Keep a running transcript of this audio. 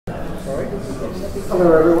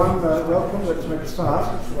Hello everyone, welcome. Let's make a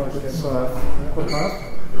start. It's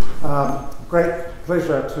 1:15. Great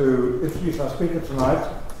pleasure to introduce our speaker tonight,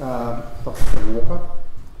 Dr. Trevor Walker.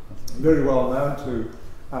 Very well known to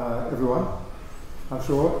everyone, I'm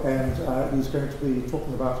sure, and he's going to be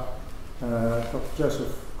talking about Dr.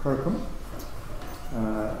 Joseph Crocome,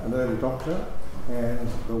 an early doctor, and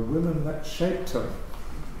the women that shaped him.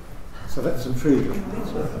 So that's intriguing.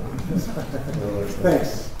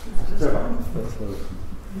 Thanks.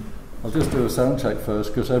 I'll just do a sound check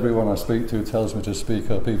first, because everyone I speak to tells me to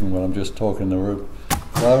speak up even when I'm just talking in the room.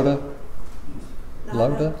 Louder?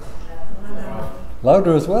 Louder?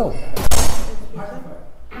 Louder as well.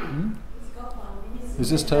 Is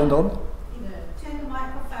this turned on? Turn the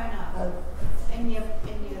microphone up.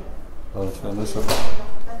 I'll turn this up.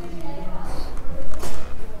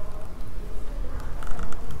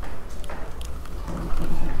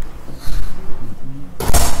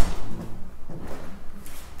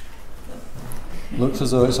 Looks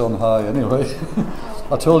as though it's on high anyway.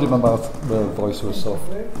 I told you my voice was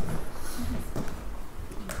soft.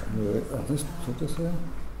 Put this here.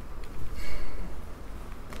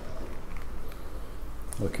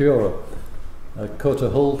 Kia ora. Ko te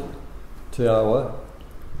hul te awa,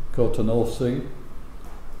 ko te North Sea,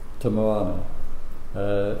 te moana,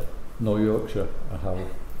 no Yorkshire a hau.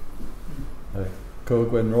 Ko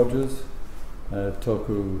Gwen Rogers,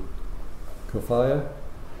 toku kowhaia,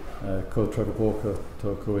 ko Trevor Walker,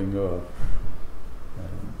 toku ingoa.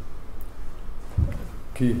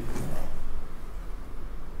 Ki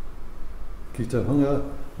te hunga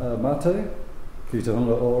mate, ki te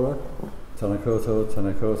hunga ora, tana koutou,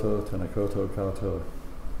 tana koutou, tana koutou katoa.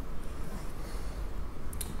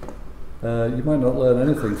 You might not learn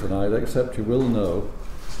anything tonight, except you will know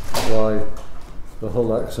why the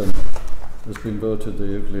Hull accent has been voted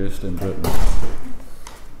the ugliest in Britain.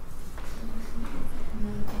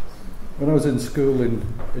 When I was in school in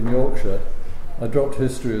Yorkshire, I dropped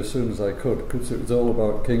history as soon as I could, because it was all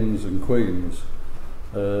about kings and queens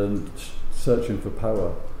and searching for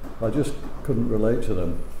power. I just couldn't relate to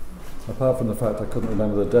them, apart from the fact I couldn't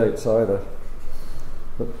remember the dates either.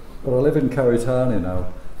 But I live in Karitani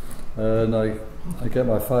now, and I get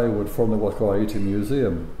my firewood from the Wakaiti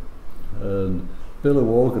Museum, and Bill, who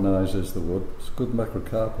organises the wood, Scud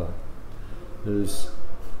Macrocarpa, was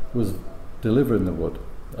delivering the wood,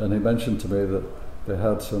 and he mentioned to me that they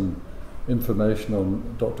had some information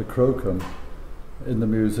on Dr. Crocome in the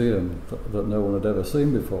museum that no one had ever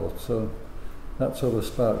seen before, so that sort of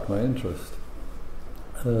sparked my interest.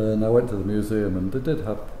 And I went to the museum, and they did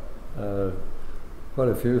have quite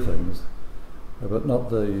a few things, but not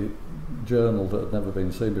the journal that had never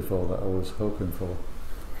been seen before that I was hoping for.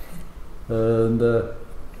 And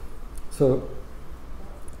so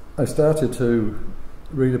I started to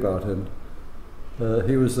read about him.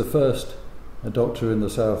 He was the first doctor in the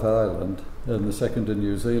South Island and the second in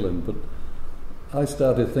New Zealand, but I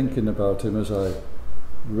started thinking about him as I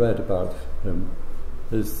read about him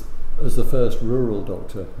as the first rural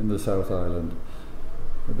doctor in the South Island,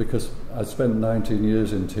 because I spent 19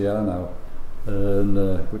 years in Te Anau, and,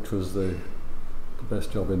 which was the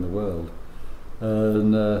best job in the world,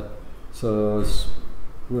 and so I was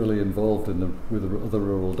really involved with the other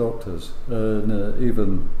rural doctors, and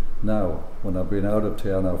even now, when I've been out of Te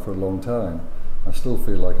Anau for a long time, I still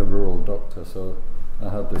feel like a rural doctor, so I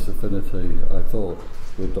had this affinity, I thought,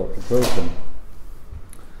 with Dr. Crocome.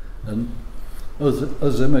 And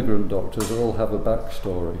as immigrant doctors, they all have a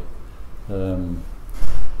backstory. They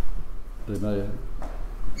may...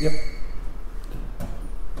 Yep.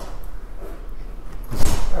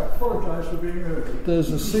 I apologise for being early.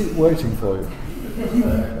 There's a seat waiting for you.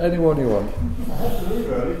 Anyone you want. I have to leave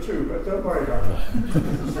early too, but don't worry about it.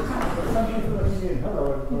 Thank you for letting me in. Hello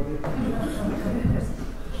everybody.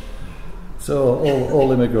 So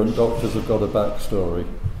all immigrant doctors have got a backstory,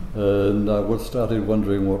 and I started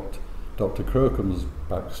wondering what Dr. Crocome's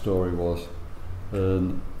backstory was,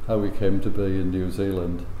 and how he came to be in New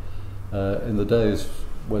Zealand in the days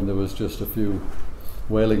when there was just a few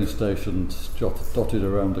whaling stations dotted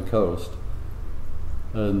around the coast,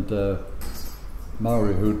 and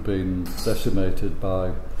Maori who'd been decimated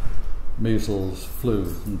by measles,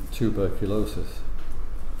 flu and tuberculosis.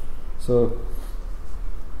 So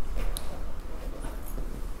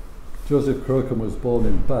Joseph Crocome was born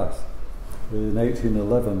in Bath in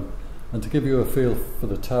 1811, and to give you a feel for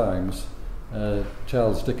the times,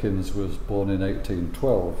 Charles Dickens was born in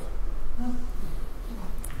 1812.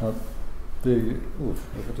 I've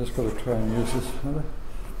just got to try and use this.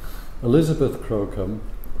 Elizabeth Crocome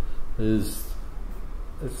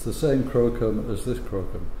it's the same Crocome as this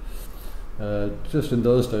Crocome. just in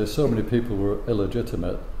those days, so many people were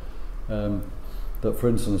illegitimate that, for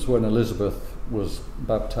instance, when Elizabeth was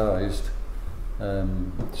baptised,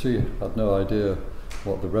 she had no idea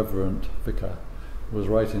what the Reverend Vicar was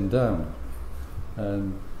writing down.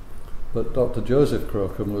 But Dr. Joseph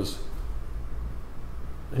Crocome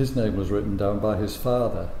his name was written down by his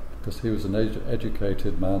father, because he was an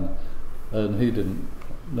educated man, and he didn't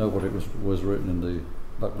know what it was written in the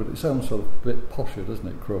back. But it sounds sort of a bit posher, doesn't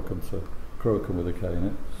it? Crocome, so Crocome with a K in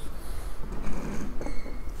it.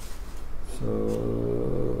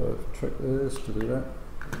 So I've tricked this to do that.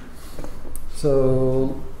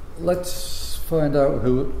 So let's find out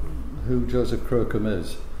who Joseph Crocome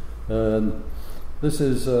is. This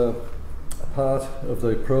is a part of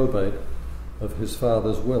the probate of his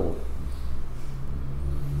father's will.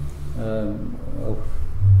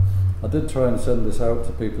 I did try and send this out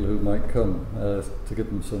to people who might come to give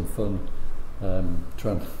them some fun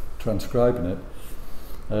transcribing it,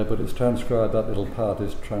 but it's transcribed, that little part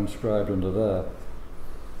is transcribed under there.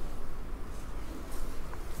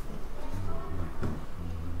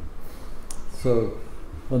 So,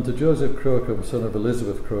 unto Joseph Crocome, son of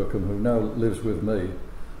Elizabeth Crocome, who now lives with me.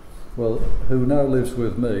 Well, who now lives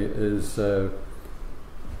with me is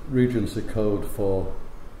Regency code for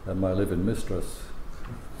my living mistress.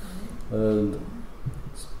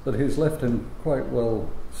 But he's left him quite well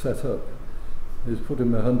set up. He's put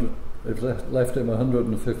him left him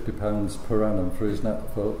 £150 per annum for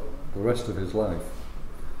the rest of his life.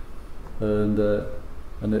 And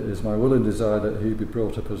it is my will and desire that he be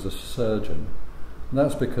brought up as a surgeon. And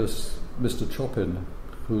that's because Mr. Chopin,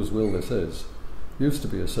 whose will this is, used to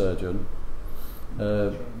be a surgeon,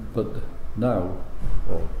 but now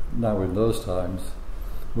in those times,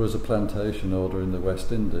 was a plantation owner in the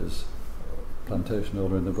West Indies.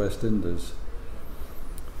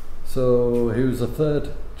 So he was a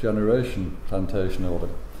third generation plantation owner.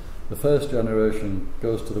 The first generation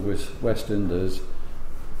goes to the West Indies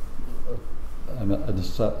and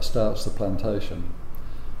starts the plantation.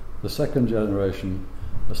 The second generation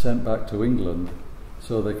are sent back to England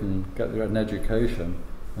so they can get an education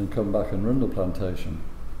and come back and run the plantation.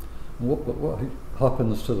 And what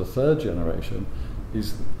happens to the third generation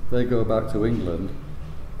is they go back to England,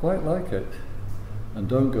 quite like it, and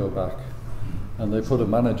don't go back. And they put a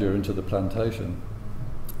manager into the plantation,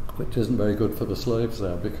 which isn't very good for the slaves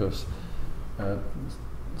there, because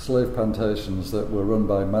slave plantations that were run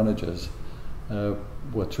by managers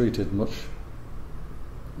were treated much,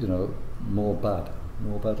 more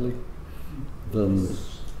badly than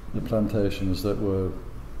the plantations that were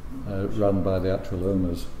run by the actual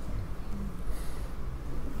owners.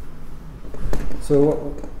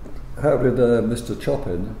 So how did Mr.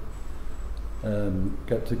 Chopin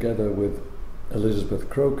get together with Elizabeth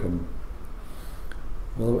Crocome?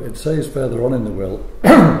 Well, it says further on in the will,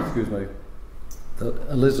 excuse me, that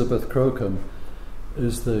Elizabeth Crocome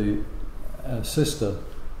is the sister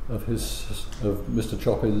of Mr.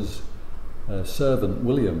 Chopin's servant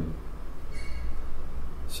William.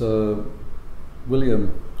 So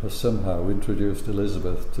William has somehow introduced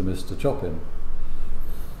Elizabeth to Mr. Chopin,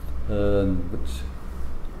 which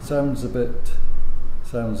sounds a bit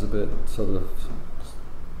sort of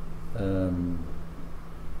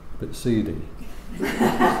bit seedy.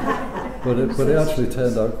 but it actually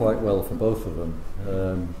turned out quite well for both of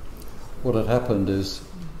them. What had happened is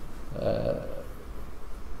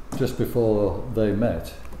just before they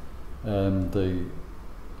met, the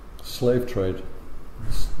slave trade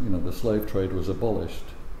was abolished,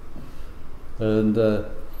 and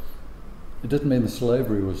it didn't mean the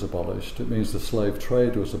slavery was abolished. It means the slave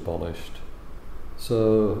trade was abolished.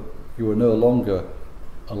 So you were no longer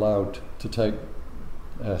allowed to take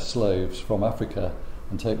slaves from Africa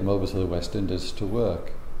and take them over to the West Indies to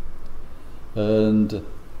work. And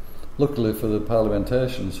luckily for the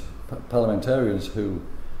parliamentarians who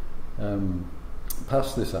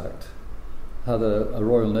passed this act, had a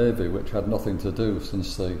Royal Navy which had nothing to do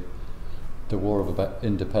since the War of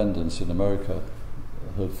Independence in America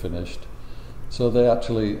had finished. So they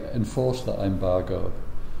actually enforced that embargo,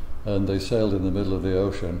 and they sailed in the middle of the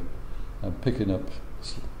ocean and picking up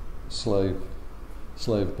slave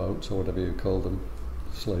boats, or whatever you call them,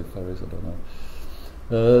 slave ferries, I don't know,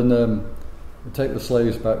 and take the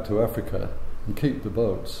slaves back to Africa and keep the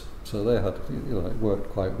boats. So they had, it worked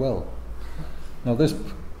quite well. Now this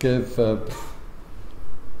gave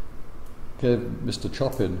Mr.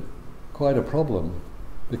 Chopin quite a problem,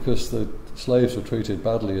 because the slaves were treated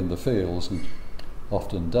badly in the fields and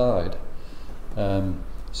often died.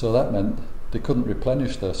 So that meant they couldn't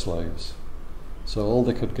replenish their slaves. So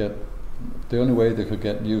the only way they could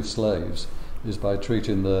get new slaves is by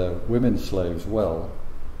treating the women slaves well,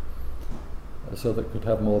 so they could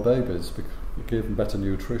have more babies, give them better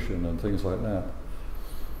nutrition and things like that.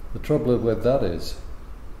 The trouble with that is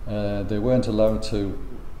they weren't allowed to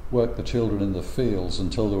work the children in the fields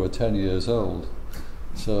until they were 10 years old.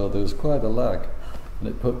 So there was quite a lag, and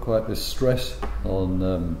it put quite this stress on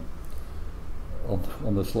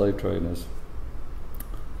the slave trainers.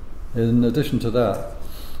 In addition to that,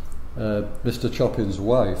 Mr. Chopin's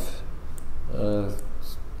wife,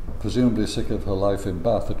 presumably sick of her life in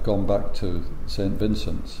Bath, had gone back to St.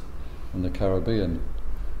 Vincent's in the Caribbean.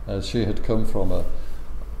 She had come from a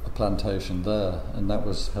plantation there, and that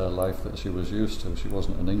was her life that she was used to. She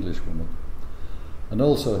wasn't an English woman. And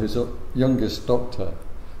also his youngest daughter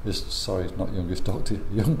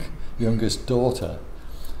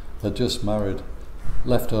had just married,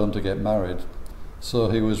 left home to get married, so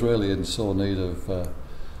he was really in sore need of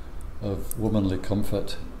womanly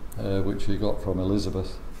comfort, which he got from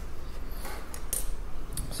Elizabeth.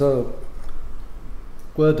 So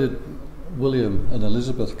where did William and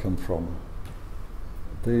Elizabeth come from?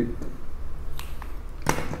 The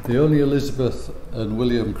only Elizabeth and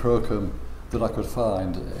William Crocome that I could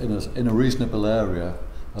find in a reasonable area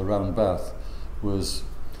around Bath was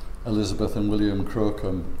Elizabeth and William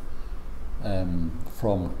Crocome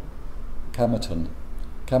from Camerton.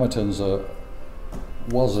 Camerton's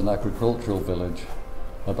was an agricultural village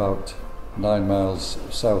about 9 miles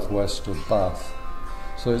southwest of Bath,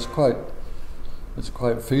 so it's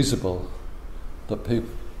quite feasible that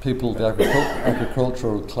people, the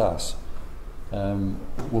agricultural class,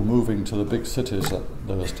 were moving to the big cities at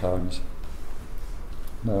those times.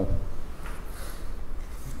 Now,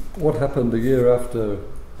 what happened a year after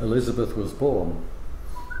Elizabeth was born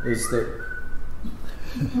is that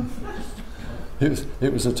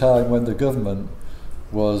it was a time when the government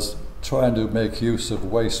was trying to make use of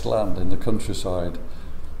waste land in the countryside.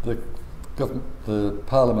 The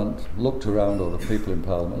Parliament looked around, or the people in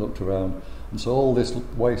Parliament looked around, and saw all this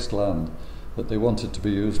waste land that they wanted to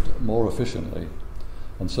be used more efficiently.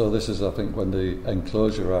 And so this is, I think, when the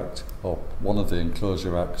Enclosure Act, or one of the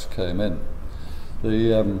Enclosure Acts, came in.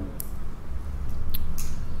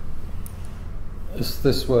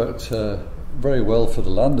 This worked very well for the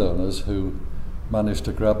landowners who managed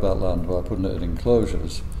to grab that land by putting it in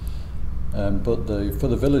enclosures. But for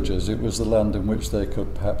the villagers, it was the land in which they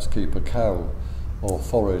could perhaps keep a cow or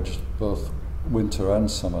forage both winter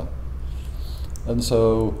and summer. And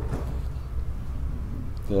so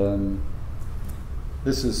the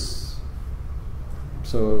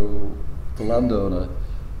landowner,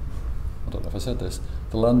 I don't know if I said this,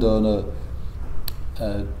 the landowner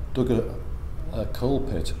dug a coal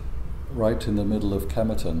pit right in the middle of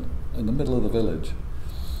Camerton, in the middle of the village,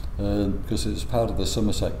 because it's part of the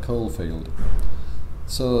Somerset coal field.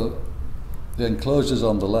 So the enclosures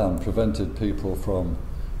on the land prevented people from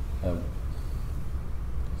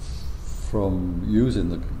using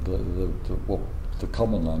the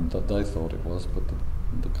common land that they thought it was, but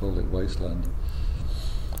they called it wasteland.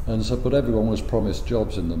 And so, but everyone was promised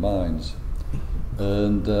jobs in the mines,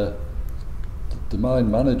 and the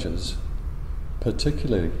mine managers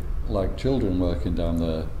particularly liked children working down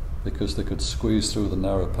there because they could squeeze through the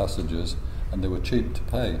narrow passages and they were cheap to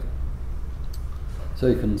pay. So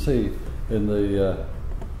you can see in the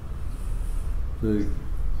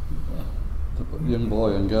young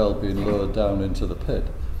boy and girl being lowered down into the pit,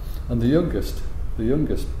 and the youngest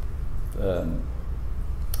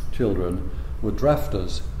children were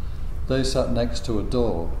drafters. They sat next to a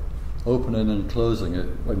door, opening and closing it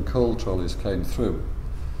when coal trolleys came through.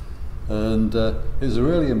 And it was a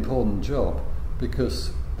really important job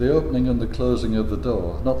because the opening and the closing of the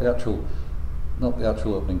door, not the actual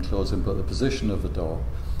opening and closing, but the position of the door,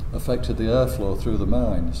 affected the airflow through the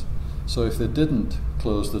mines. So if they didn't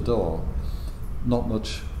close the door, not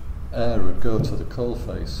much air would go to the coal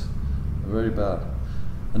face. Very bad.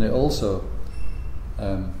 And it also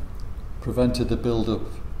prevented the build-up,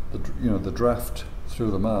 the draft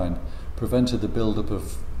through the mine, prevented the build-up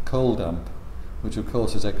of coal damp, which of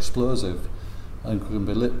course is explosive and can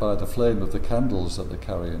be lit by the flame of the candles that they're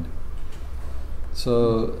carrying.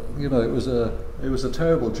 So, it was a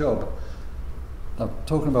terrible job. I'm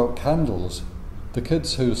talking about candles. The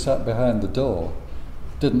kids who sat behind the door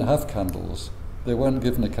didn't have candles. They weren't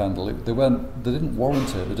given a candle. They didn't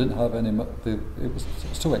warrant it. They didn't have any. It was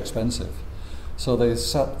too expensive. So they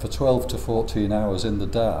sat for 12 to 14 hours in the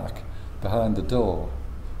dark behind the door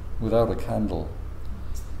without a candle.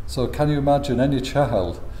 So can you imagine any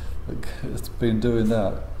child that's been doing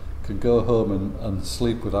that can go home and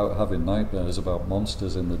sleep without having nightmares about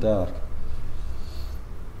monsters in the dark?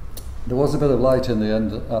 There was a bit of light in the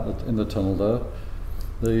end in the tunnel though.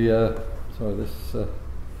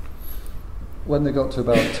 When they got to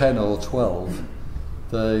about 10 or 12,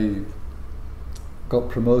 they got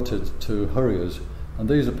promoted to hurriers, and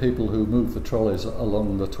these are people who move the trolleys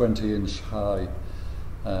along the 20-inch high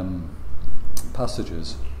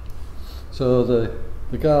passages. So the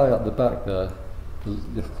guy at the back there,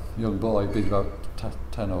 the young boy, being about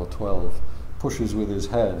 10 or 12, pushes with his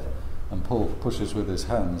head and pushes with his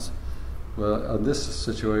hands. Well, in this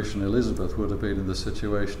situation, Elizabeth would have been in the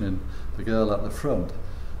situation in the girl at the front,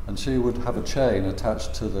 and she would have a chain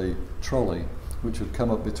attached to the trolley, which would come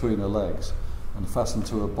up between her legs and fasten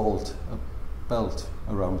to a belt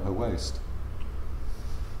around her waist.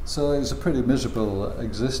 So it was a pretty miserable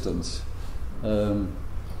existence.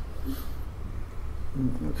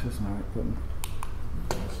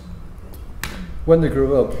 When they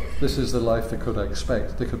grew up, this is the life they could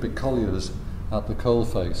expect. They could be colliers at the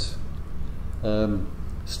coalface.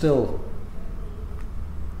 Still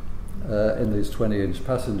in these 20-inch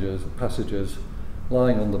passages,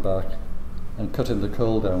 lying on the back and cutting the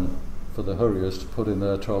coal down for the hurriers to put in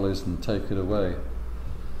their trolleys and take it away.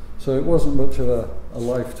 So it wasn't much of a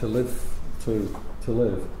life to live.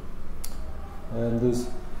 And there's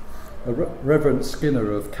a Reverend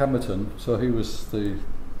Skinner of Camerton, so he was he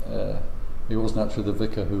wasn't actually the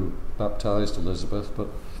vicar who baptised Elizabeth, but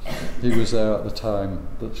he was there at the time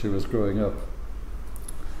that she was growing up.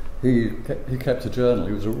 He kept a journal.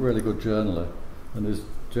 He was a really good journaler, and his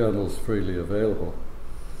journal's freely available.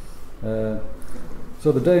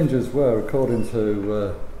 So the dangers were, according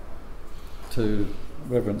to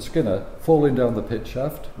Reverend Skinner, falling down the pit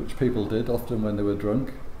shaft, which people did often when they were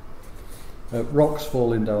drunk, rocks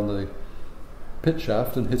falling down the pit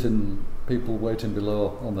shaft and hitting people waiting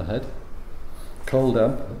below on the head, coal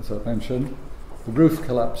damp, as I mentioned, the roof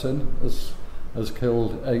collapsing, as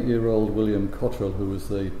killed 8-year-old William Cottrell, who was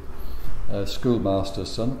the schoolmaster's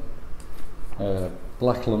son,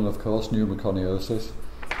 black lung, of course, pneumoconiosis,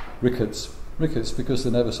 rickets because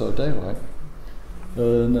they never saw daylight.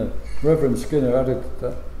 And Reverend Skinner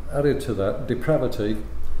added to that depravity,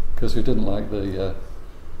 because he didn't like the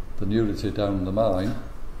nudity down the mine,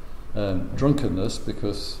 drunkenness,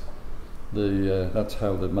 because that's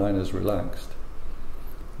how the miners relaxed,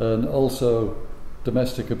 and also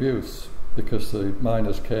domestic abuse, because the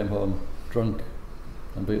miners came home drunk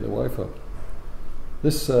and beat their wife up.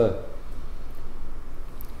 This and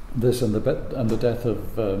the death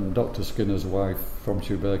of Dr. Skinner's wife from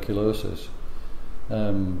tuberculosis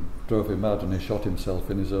drove him mad, and he shot himself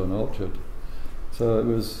in his own orchard. So it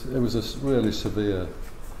was a really severe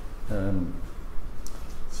problem.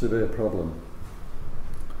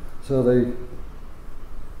 So if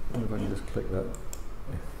I can just click that.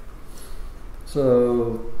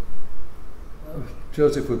 So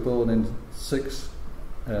Joseph was born in 6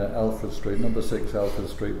 Alfred Street, number 6 Alfred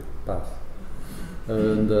Street, Bath.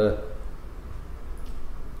 And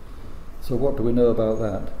so what do we know about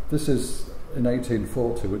that? This is in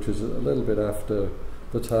 1840, which is a little bit after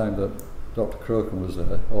the time that Dr. Crocome was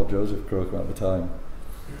there, or Joseph Crocome at the time.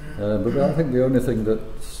 But I think the only thing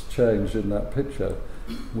that's changed in that picture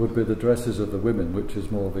would be the dresses of the women, which is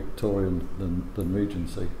more Victorian than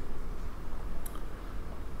Regency.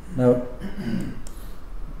 Now,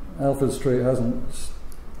 Alfred Street hasn't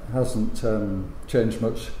changed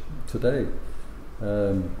much today.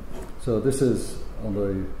 So this is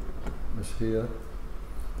here.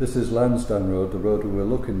 This is Lansdowne Road, the road we were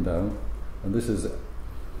looking down, and this is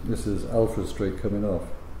Alfred Street coming off.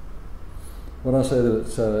 When I say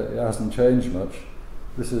that it hasn't changed much,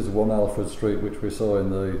 this is 1 Alfred Street, which we saw in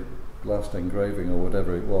the last engraving or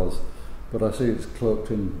whatever it was, but I see it's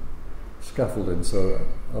cloaked in scaffolding, so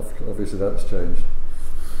obviously that's changed.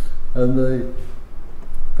 And the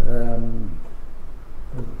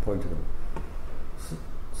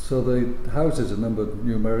so the houses are numbered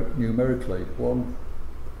numerically: 1,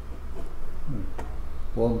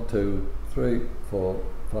 2, 3, 4,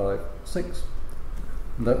 5, 6.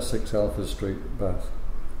 And that's 6 Alfred Street, Bath.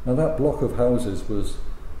 Now that block of houses was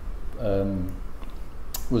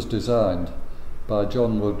designed by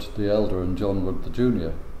John Wood the Elder and John Wood the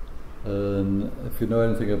Junior. And if you know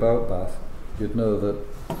anything about Bath, you'd know that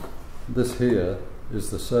this here is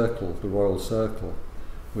the circle, the Royal Circle,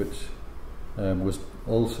 which was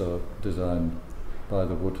also designed by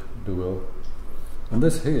the Wood duo. And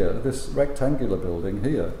this here, this rectangular building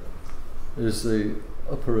here, is the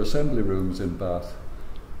upper assembly rooms in Bath.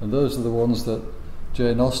 And those are the ones that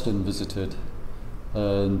Jane Austen visited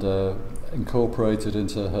and incorporated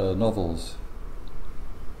into her novels.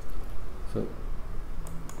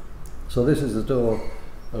 So this is the door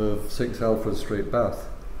of 6 Alfred Street, Bath.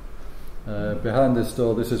 Behind this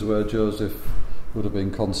door, this is where Joseph would have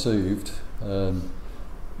been conceived,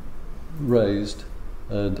 raised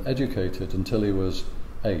and educated until he was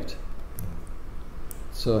 8.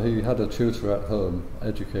 So he had a tutor at home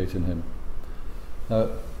educating him. Now,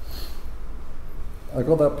 I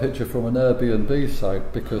got that picture from an Airbnb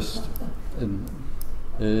site because in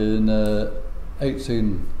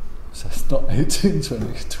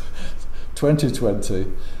 2020,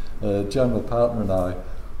 Jan, my partner, and I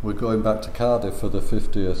were going back to Cardiff for the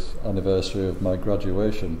 50th anniversary of my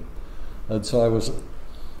graduation, and so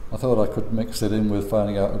I thought I could mix it in with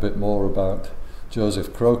finding out a bit more about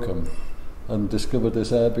Joseph Crocome, and discovered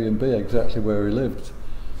this Airbnb exactly where he lived.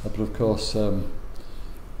 But of course,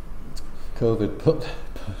 COVID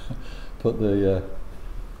put the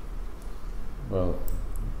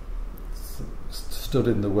stood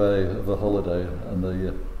in the way of the holiday and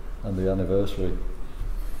the anniversary.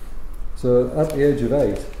 So at the age of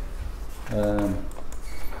 8,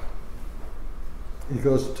 he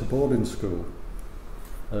goes to boarding school,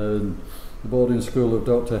 and the boarding school of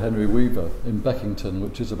Dr. Henry Weaver in Beckington,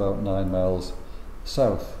 which is about 9 miles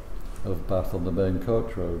south of Bath on the main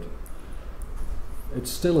coach road. It's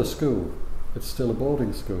still a school, it's still a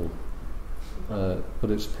boarding school, but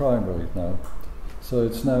it's primary now. So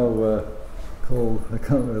it's now called, I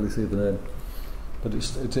can't really see the name, but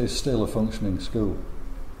it is still a functioning school.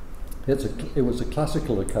 It was a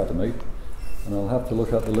classical academy, and I'll have to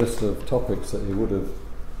look at the list of topics that he would have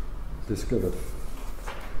discovered.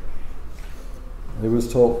 He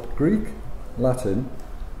was taught Greek, Latin,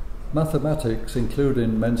 mathematics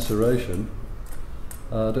including mensuration.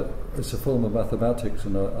 It's a form of mathematics,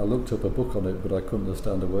 and I looked up a book on it, but I couldn't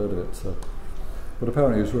understand a word of it. But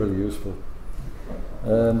apparently it was really useful.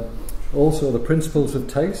 Also the principles of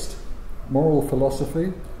taste, moral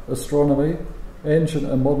philosophy, astronomy, ancient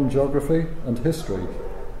and modern geography, and history.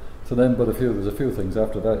 To name but a few. There's a few things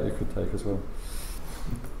after that you could take as well.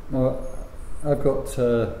 Now, I've got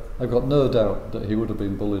no doubt that he would have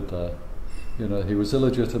been bullied there. You know, he was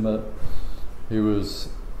illegitimate. He was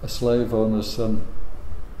a slave owner's son.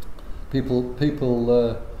 People think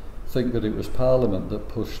that it was Parliament that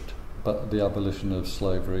pushed back the abolition of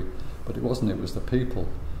slavery, but it wasn't. It was the people.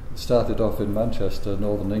 It started off in Manchester,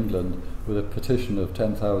 Northern England, with a petition of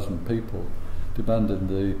 10,000 people demanding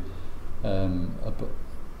the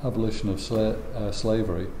abolition of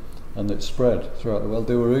slavery, and it spread throughout the world.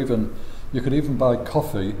 You could even buy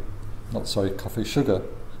sugar.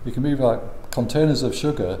 You can buy containers of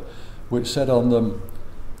sugar which said on them,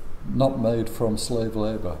 "Not made from slave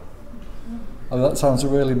labour." I mean, that sounds a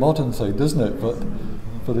really modern thing, doesn't it?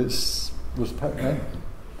 But it was back then.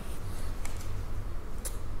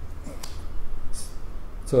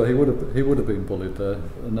 So he would have been bullied there,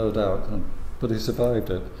 no doubt, but he survived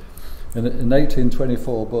it. In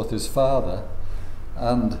 1824, both his father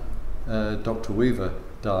and Dr. Weaver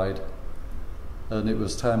died, and it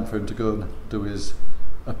was time for him to go and do his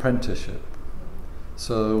apprenticeship.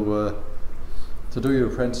 So to do your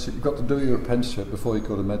apprenticeship, you've got to do your apprenticeship before you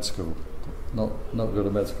go to med school, not go to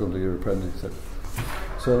med school and do your apprenticeship.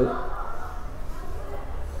 So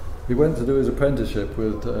he went to do his apprenticeship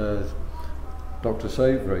with Dr.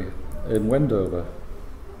 Savory in Wendover.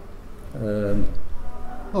 And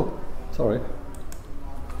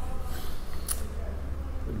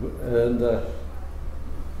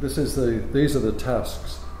these are the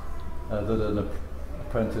tasks that an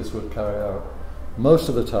apprentice would carry out. Most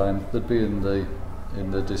of the time they'd be in the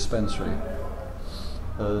dispensary,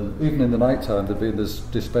 and even in the night time they'd be in this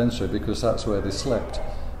dispensary because that's where they slept,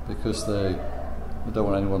 because they don't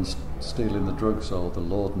want anyone stealing the drugs or the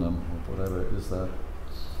laudanum or whatever it is there.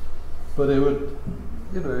 But he would,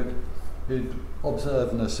 he'd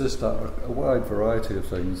observe and assist at a wide variety of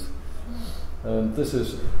things. And this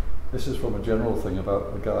is from a general thing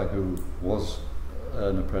about a guy who was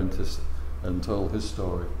an apprentice and told his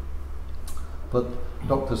story. But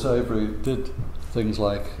Dr. Savory did things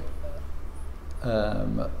like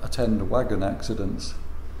attend wagon accidents,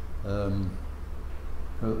 and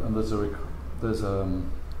there's a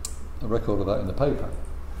record of that in the paper.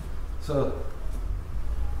 So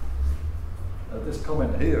this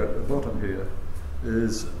comment here at the bottom here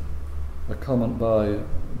is a comment by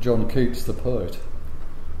John Keats, the poet,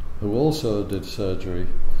 who also did surgery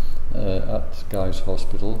at Guy's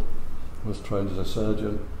Hospital, was trained as a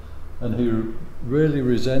surgeon, and he really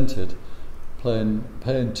resented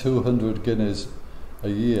paying 200 guineas a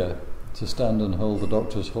year to stand and hold the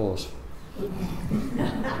doctor's horse.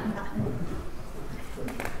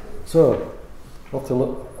 So,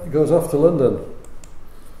 goes off to London,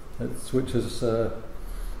 which is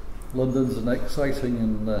London's an exciting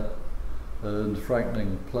and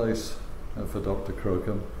frightening place for Dr.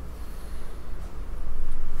 Crocome.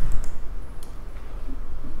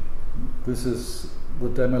 This is the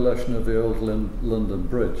demolition of the old London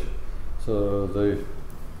Bridge. So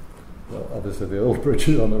obviously the old bridge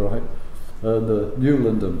is on the right, and the new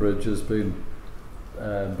London Bridge has been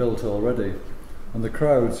built already, and the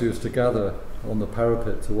crowds used to gather on the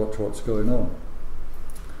parapet to watch what's going on.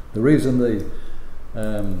 The reason they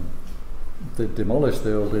demolished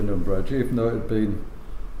the old London Bridge, even though it had been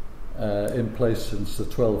in place since the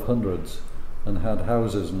 1200s and had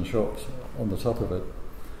houses and shops on the top of it,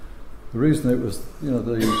 the reason it was,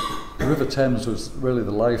 the River Thames was really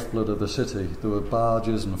the lifeblood of the city. There were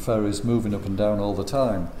barges and ferries moving up and down all the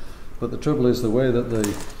time. But the trouble is the way that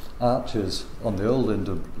the arches on the old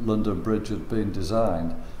London Bridge had been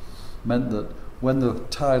designed meant that when the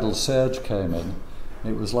tidal surge came in,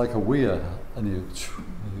 it was like a weir, and it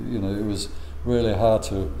was really hard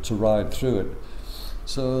to ride through it.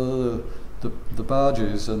 So the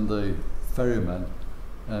barges and the ferrymen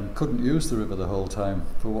couldn't use the river the whole time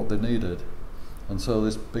for what they needed, and so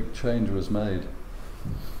this big change was made.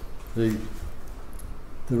 The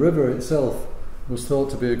river itself was thought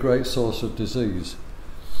to be a great source of disease,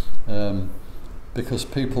 because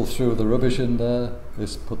people threw the rubbish in there, they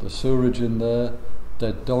put the sewerage in there,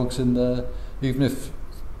 dead dogs in there. Even if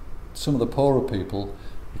some of the poorer people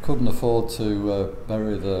couldn't afford to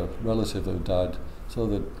bury their relative who died, so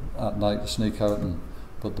they'd at night sneak out and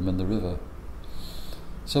put them in the river.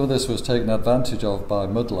 Some of this was taken advantage of by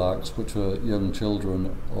mudlarks, which were young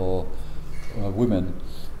children or women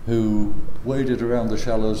who waded around the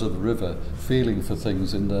shallows of the river feeling for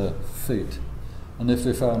things in their feet. And if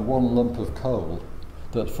they found one lump of coal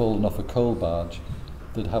that had fallen off a coal barge,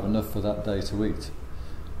 they'd have enough for that day to eat.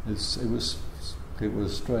 It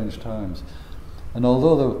was strange times. And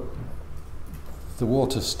although the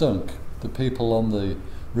water stunk, the people on the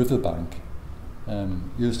riverbank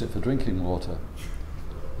used it for drinking water.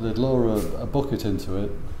 They'd lower a bucket into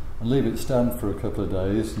it and leave it stand for a couple of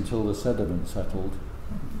days until the sediment settled,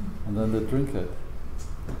 and then they'd drink it.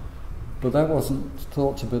 But that wasn't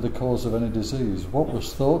thought to be the cause of any disease. What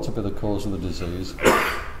was thought to be the cause of the disease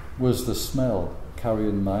was the smell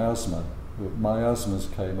carrying miasma. Miasmas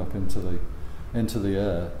came up into the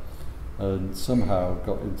air and somehow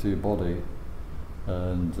got into your body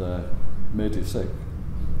and made you sick.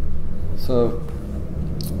 So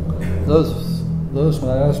those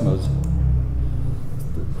miasmas,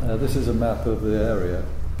 this is a map of the area.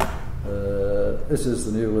 This is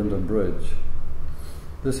the new London Bridge.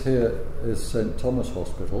 This here is St Thomas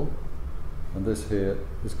Hospital, and this here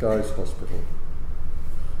is Guy's Hospital.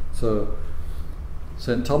 So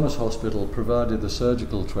St Thomas Hospital provided the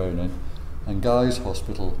surgical training, and Guy's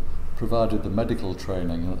Hospital provided the medical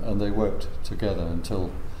training, and they worked together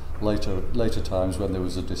until later times when there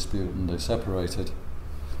was a dispute and they separated.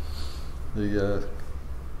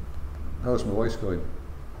 How's my voice going?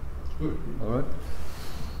 It's good. All right.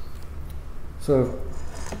 So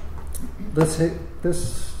this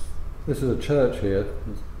is a church here,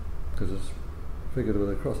 because it's figured with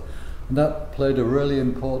a cross, and that played a really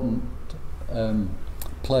important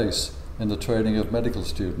place in the training of medical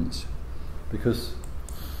students, because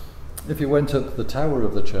if you went up the tower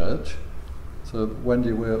of the church, so when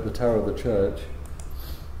you were up the tower of the church,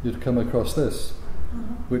 you'd come across this,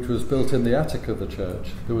 which was built in the attic of the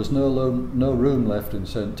church. There was no room left in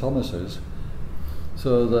St Thomas's,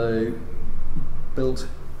 so they built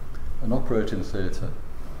an operating theatre.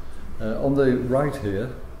 On the right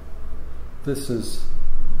here, this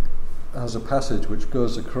has a passage which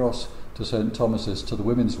goes across to St Thomas's to the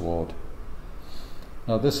women's ward.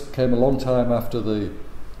 Now this came a long time after the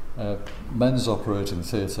men's operating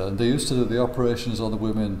theatre, and they used to do the operations on the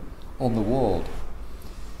women on the ward.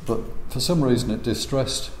 But for some reason it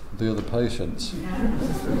distressed the other patients,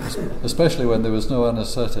 especially when there was no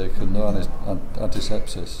anaesthetic and no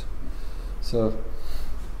antisepsis. So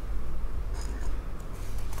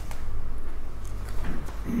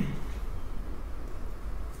it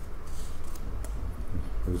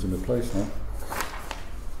was in a place now.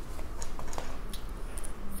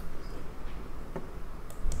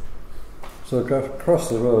 So across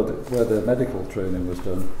the road where the medical training was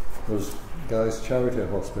done was Guy's Charity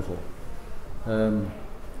Hospital.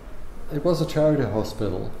 It was a charity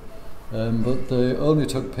hospital, but they only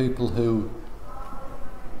took people who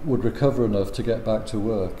would recover enough to get back to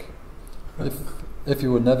work. If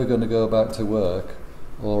you were never going to go back to work,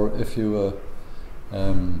 or if you were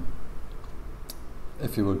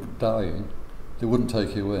dying, they wouldn't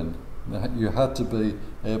take you in. You had to be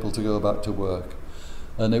able to go back to work,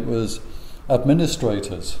 and it was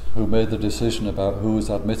administrators who made the decision about who was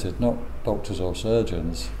admitted, not doctors or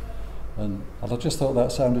surgeons. And I just thought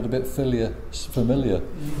that sounded a bit familiar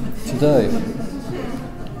today.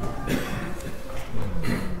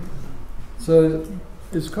 So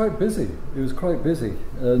it was quite busy.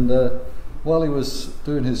 And while he was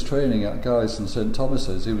doing his training at Guy's and St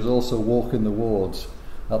Thomas's, he was also walking the wards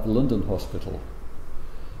at the London hospital.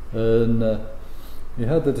 And he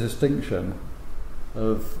had the distinction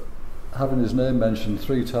of having his name mentioned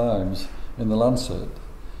 3 times in the Lancet,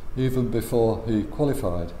 even before he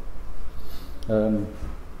qualified.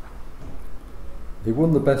 He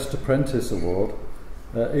won the Best Apprentice award,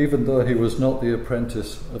 even though he was not the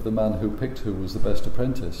apprentice of the man who picked who was the best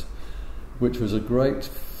apprentice, which was a great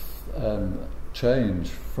change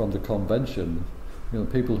from the convention. You know,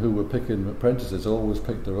 people who were picking apprentices always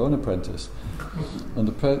picked their own apprentice, and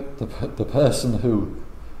the person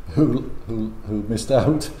who missed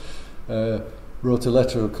out wrote a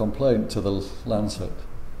letter of complaint to the Lancet.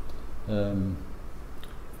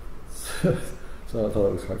 So I thought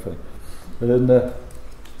it was quite funny. And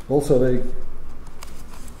also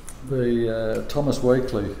the Thomas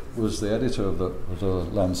Wakeley was the editor of the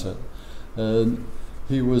Lancet, and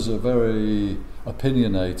he was a very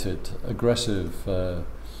opinionated, aggressive,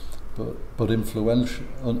 but influential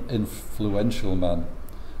man,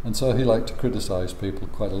 and so he liked to criticise people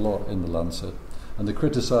quite a lot in the Lancet. And they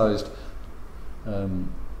criticised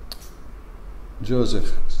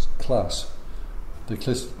Joseph's class. They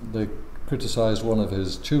criticised one of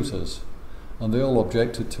his tutors, and they all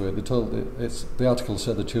objected to it. They told the article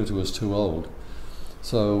said the tutor was too old,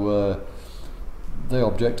 so they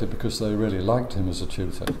objected because they really liked him as a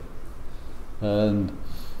tutor. And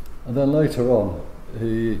then later on,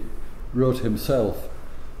 he wrote himself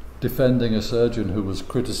defending a surgeon who was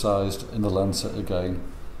criticised in the Lancet again,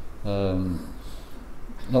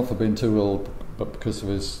 not for being too old, but because of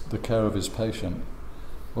the care of his patient.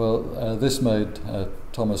 Well, this made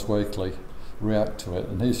Thomas Wakeley react to it,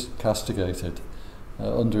 and he's castigated.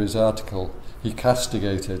 Under his article, he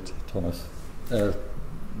castigated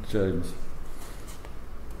James,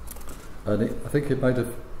 and I think it might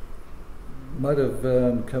have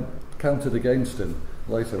counted against him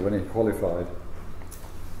later when he qualified.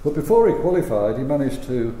 But before he qualified, he managed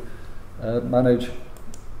to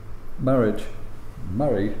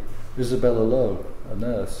marry Isabella Lowe, a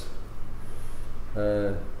nurse.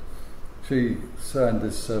 She signed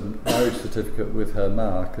this marriage certificate with her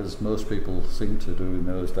mark, as most people seem to do in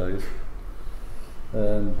those days.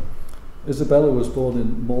 Isabella was born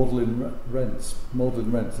in Magdalen Rents.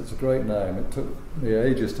 It's a great name. It took me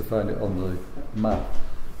ages to find it on the map.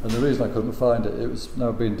 And the reason I couldn't find it, it was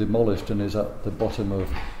now being demolished and is at the bottom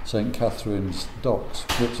of St Catherine's Docks,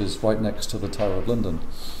 which is right next to the Tower of London.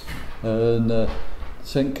 And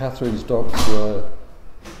St Catherine's Docks were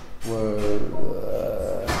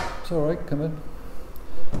it's all right, come in.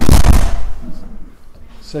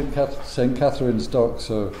 St Catherine's Docks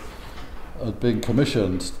had been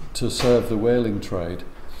commissioned to serve the whaling trade,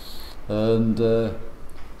 and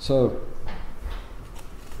so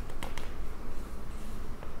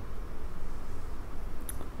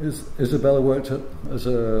Isabella worked as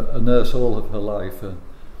a nurse all of her life, and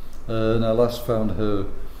I last found her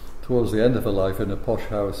towards the end of her life in a posh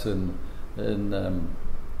house in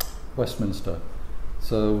Westminster.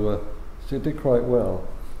 So she did quite well.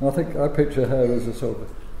 And I picture her as a sort of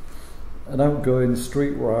an outgoing,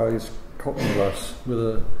 streetwise cockney lass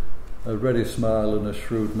with a ready smile and a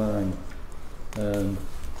shrewd mind.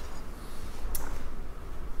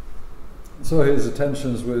 So his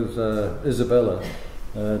attentions with Isabella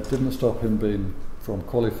didn't stop him from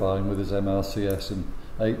qualifying with his MRCS in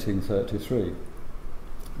 1833.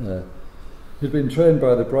 He'd been trained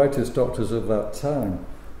by the brightest doctors of that time,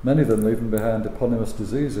 many of them leaving behind eponymous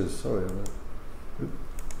diseases. Sorry.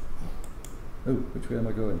 Which way am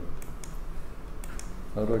I going?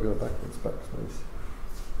 How do I go backwards?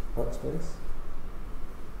 Backspace?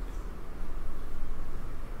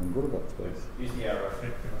 I'm good at backspace. Use the arrow.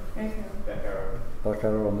 Back arrow. Back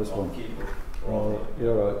arrow on this one. Oh,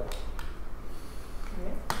 you're right.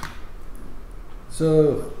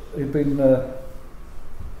 So he'd been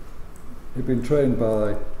trained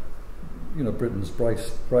by Britain's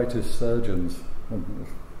brightest surgeons.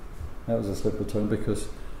 That was a slip of tongue because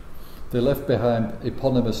they left behind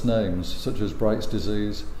eponymous names such as Bright's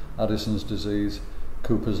disease, Addison's disease,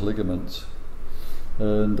 Cooper's ligaments,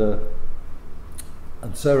 and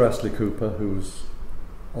Sir Astley Cooper, who's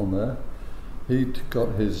on there, he'd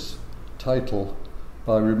got his title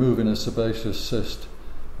by removing a sebaceous cyst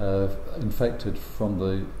infected from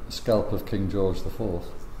the scalp of King George IV.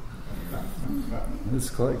 It's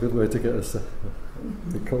quite a good way to get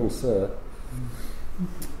the cold sir.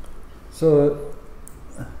 So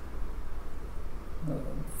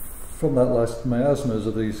from that last, miasmas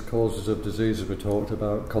are these causes of diseases we talked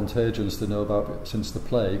about, contagions they know about since the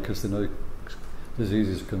plague, because they know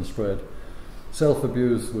diseases can spread.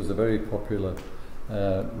 Self-abuse was a very popular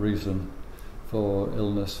reason for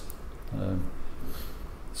illness.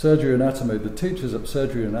 Surgery anatomy, the teachers at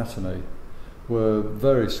surgery anatomy were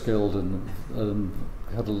very skilled and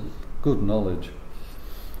had a good knowledge,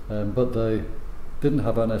 but they didn't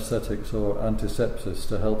have anaesthetics or antisepsis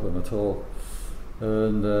to help them at all.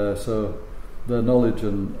 And so their knowledge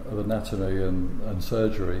of anatomy and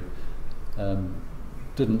surgery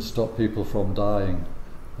didn't stop people from dying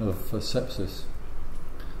of sepsis.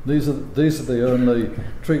 These are the only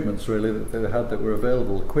treatments really that they had that were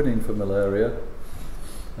available. Quinine for malaria,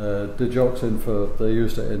 digoxin they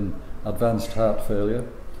used it in advanced heart failure,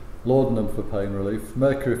 laudanum for pain relief,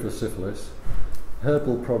 mercury for syphilis,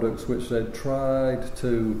 herbal products which they'd tried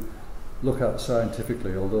to look at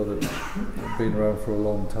scientifically, although they'd been around for a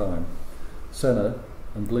long time. Senna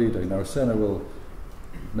and bleeding. Now senna will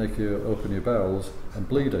make you open your bowels, and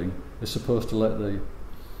bleeding is supposed to let the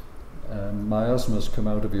miasmas come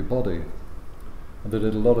out of your body. And they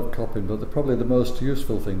did a lot of copying, but probably the most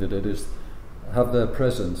useful thing they did is have their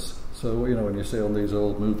presence. So, you know, when you see on these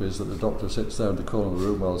old movies that the doctor sits down in the corner of the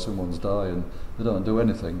room while someone's dying, they don't do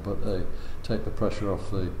anything, but they take the pressure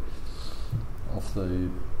off the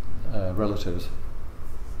relatives.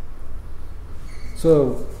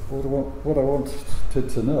 So, what I wanted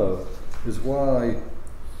to know is why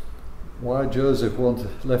Joseph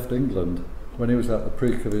left England when he was at the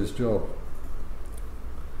peak of his job.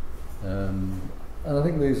 And I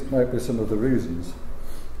think these might be some of the reasons.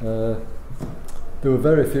 There were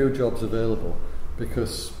very few jobs available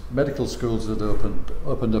because medical schools had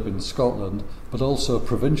opened up in Scotland, but also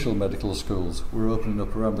provincial medical schools were opening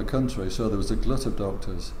up around the country, so there was a glut of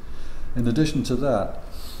doctors. In addition to that,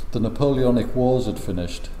 the Napoleonic Wars had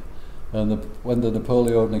finished, and when the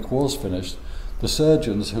Napoleonic Wars finished, the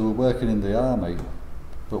surgeons who were working in the army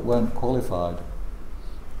but weren't qualified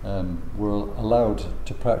were allowed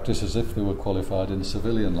to practice as if they were qualified in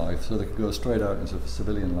civilian life, so they could go straight out into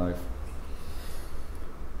civilian life.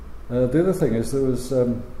 The other thing is there was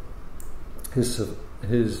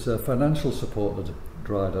his financial support had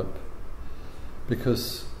dried up,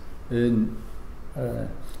 because in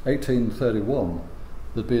 1831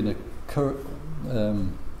 there'd been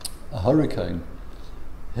a hurricane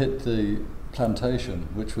hit the plantation,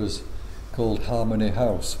 which was called Harmony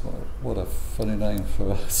House. What a funny name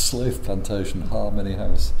for a slave plantation, Harmony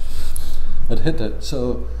House. It hit it.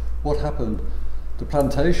 So what happened? The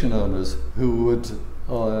plantation owners who would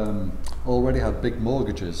already had big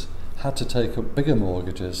mortgages had to take up bigger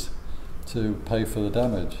mortgages to pay for the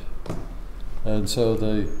damage, and so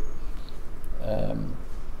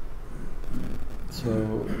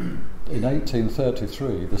in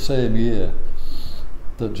 1833, the same year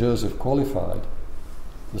that Joseph qualified,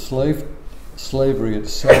 slavery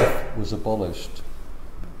itself was abolished.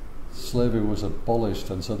 Slavery was abolished,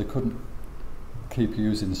 and so they couldn't keep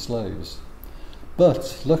using slaves.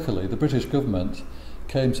 But luckily, the British government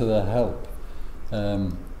came to their help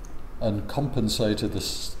and compensated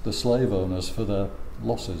the slave owners for their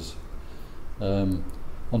losses.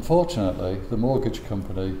 Unfortunately, the mortgage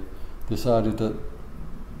company decided that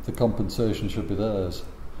the compensation should be theirs,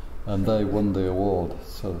 and they won the award.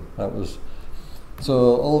 So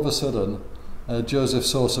all of a sudden, Joseph's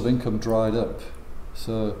source of income dried up.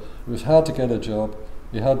 So it was hard to get a job.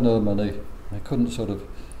 He had no money. He couldn't sort of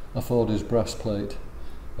afford his brass plate,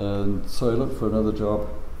 and so he looked for another job.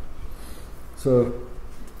 So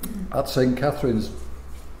at St. Catherine's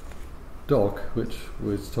Dock, which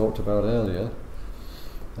we talked about earlier,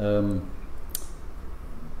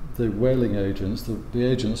 the whaling agents, the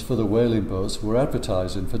agents for the whaling boats, were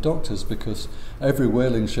advertising for doctors, because every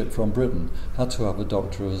whaling ship from Britain had to have a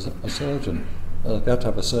doctor as a surgeon. They had to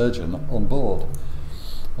have a surgeon on board.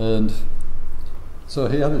 And so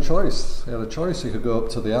he had a choice. He could go up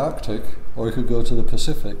to the Arctic, or he could go to the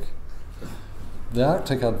Pacific. The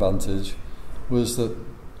Arctic advantage was that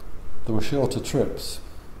there were shorter trips,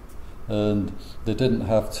 and they didn't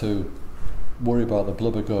have to worry about the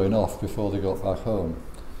blubber going off before they got back home.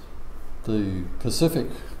 The Pacific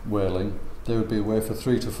whaling, they would be away for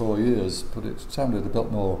 3 to 4 years, but it sounded a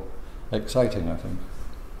bit more exciting, I think.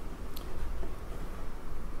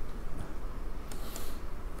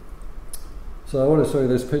 So I want to show you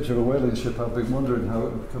this picture of a whaling ship. I've been wondering how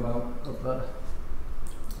it would come out up there.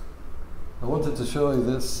 I wanted to show you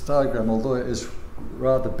this diagram, although it is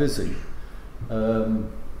rather busy. The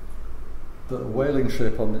whaling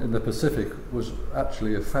ship in the Pacific was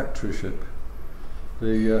actually a factory ship.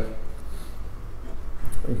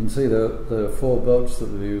 you can see the 4 boats that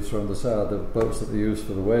they use from the side, the boats that they use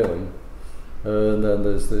for the whaling, and then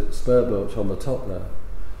there's the spare boats on the top there.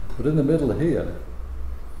 But in the middle here,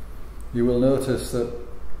 you will notice that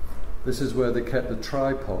this is where they kept the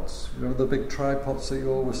tripods. You know the big tripods that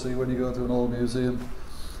you always see when you go to an old museum,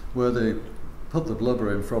 where they put the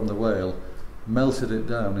blubber in from the whale, melted it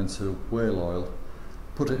down into whale oil,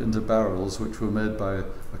 put it into barrels which were made by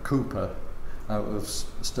a cooper out of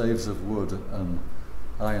staves of wood and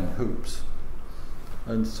iron hoops.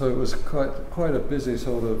 And so it was quite a busy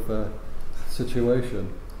sort of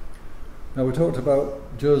situation. Now we talked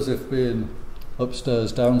about Joseph being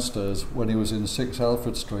upstairs, downstairs when he was in 6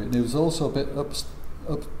 Alfred Street, and he was also a bit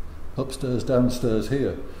upstairs, downstairs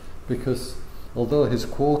here, because although his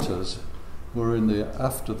quarters were in the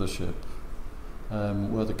aft of the ship,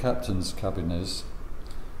 where the captain's cabin is,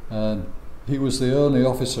 and he was the only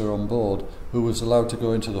officer on board who was allowed to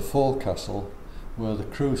go into the forecastle where the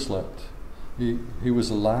crew slept. He was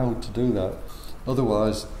allowed to do that.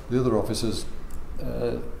 Otherwise, the other officers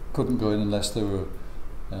couldn't go in unless they were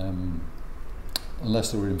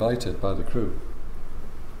invited by the crew.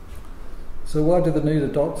 So why did they need a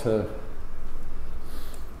doctor?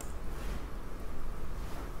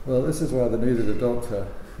 Well, this is why they needed a doctor.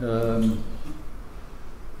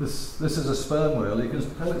 This is a sperm whale. You can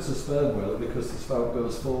tell it's a sperm whale because the spout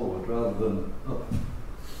goes forward rather than up.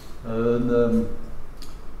 And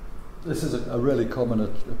this is a really common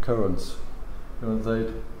occurrence. You know,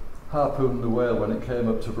 they'd harpoon the whale when it came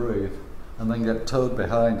up to breathe, and then get towed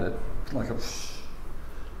behind it like a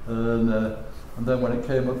and then when it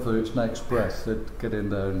came up for its next breath, they'd get in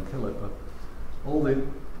there and kill it. But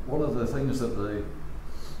one of the things that the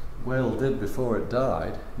whale did before it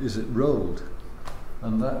died is it rolled,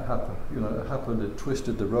 and that happened. You know, it happened. It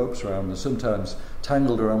twisted the ropes around and sometimes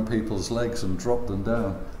tangled around people's legs and dropped them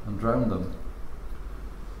down and drowned them.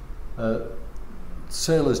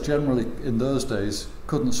 Sailors generally in those days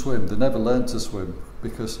couldn't swim. They never learnt to swim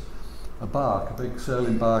because a big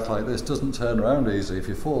sailing bark like this doesn't turn around easy. If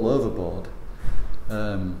you fall overboard,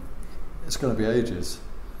 it's going to be ages.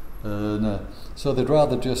 So they'd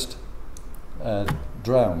rather just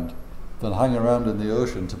drown than hang around in the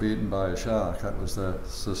ocean to be eaten by a shark. That was their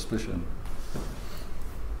suspicion.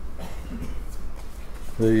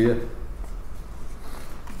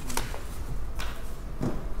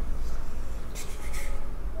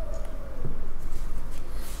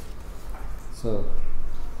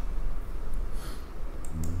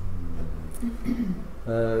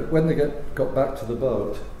 When they got back to the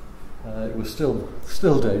boat, it was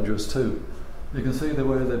still dangerous too. You can see the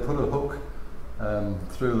way they put a hook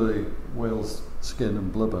through the whale's skin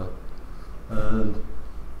and blubber, and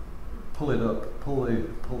pull it up, pull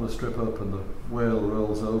the strip up, and the whale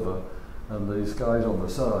rolls over, and these guys on the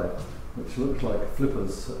side, which look like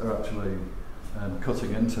flippers, are actually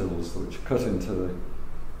cutting in tools which cut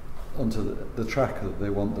onto the track that they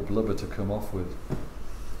want the blubber to come off with.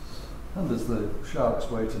 And there's the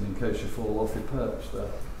sharks waiting in case you fall off your perch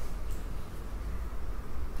there.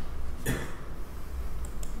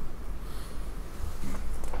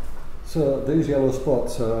 So these yellow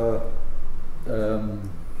spots are the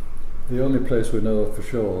only place we know for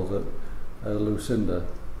sure that Lucinda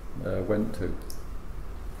went to.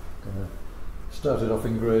 Started off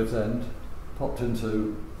in Gravesend, popped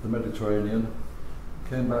into the Mediterranean,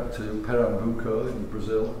 came back to Pernambuco in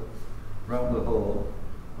Brazil, round the Horn,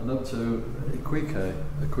 and up to Iquique,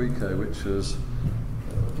 which was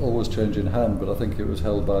always changing hand, but I think it was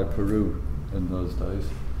held by Peru in those days.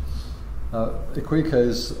 Iquique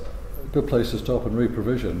is a good place to stop and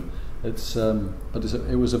reprovision. It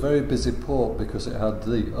was a very busy port because it had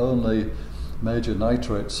the only major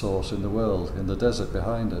nitrate source in the world in the desert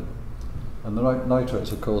behind it. And the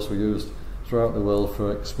nitrates, of course, were used throughout the world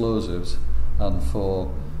for explosives and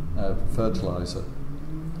for fertilizer.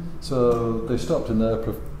 So they stopped in there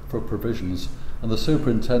for provisions, and the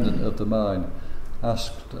superintendent of the mine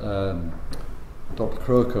asked Dr.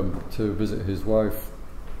 Crocome to visit his wife,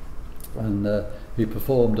 and he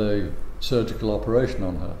performed a surgical operation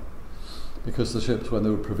on her because the ships, when they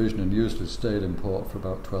were provisioning, usually stayed in port for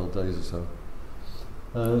about 12 days or so.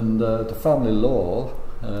 And the family law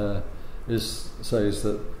says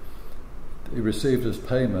that he received as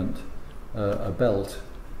payment a belt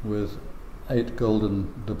with 8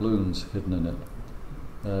 golden doubloons hidden in it.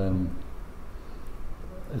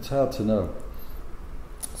 It's hard to know.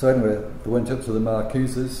 So anyway, they went up to the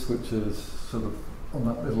Marquises, which is sort of on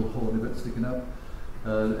that little horny bit sticking out,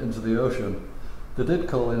 into the ocean. They did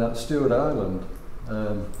call in at Stewart Island,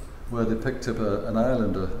 where they picked up an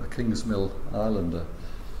islander, a Kingsmill islander,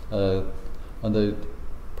 and they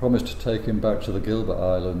promised to take him back to the Gilbert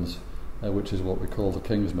Islands, which is what we call the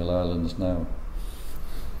Kingsmill Islands now.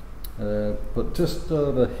 But just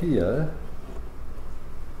over here,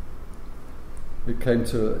 it came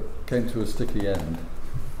to a sticky end.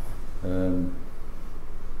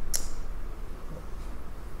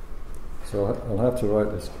 So I'll have to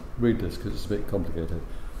read this because it's a bit complicated.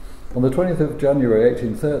 On the 20th of January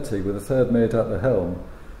 1830, with a third mate at the helm,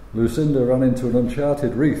 Lucinda ran into an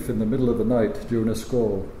uncharted reef in the middle of the night during a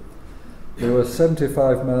squall. They were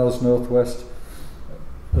 75 miles northwest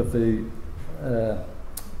of the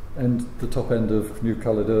top end of New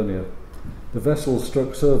Caledonia. The vessel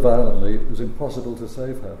struck so violently it was impossible to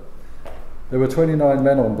save her. There were 29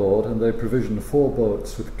 men on board, and they provisioned 4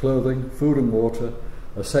 boats with clothing, food and water,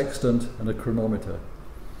 a sextant and a chronometer.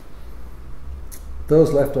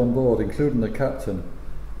 Those left on board, including the captain,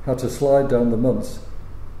 had to slide down the months.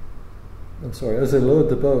 As they lowered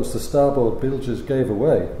the boats, the starboard bilges gave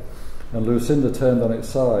away, and Lucinda turned on its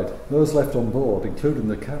side. Those left on board, including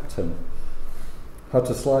the captain, had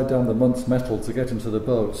to slide down the Muntz metal to get into the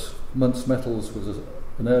boats. Muntz metals was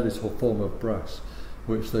an early form of brass,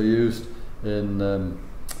 which they used in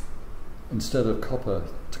instead of copper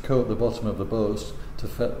to coat the bottom of the boats to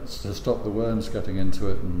stop the worms getting into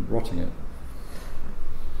it and rotting it.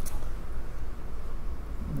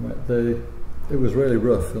 It was really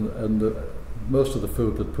rough, and most of the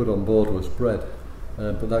food they'd put on board was bread,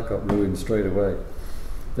 but that got ruined straight away.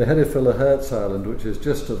 They headed for Lahert's Island, which is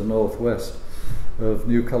just to the northwest of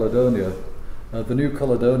New Caledonia. The New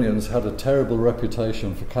Caledonians had a terrible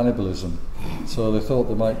reputation for cannibalism, so they thought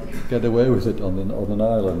they might get away with it on an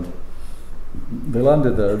island. They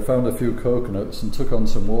landed there and found a few coconuts and took on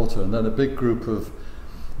some water, and then a big group of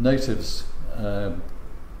natives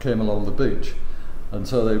came along the beach, and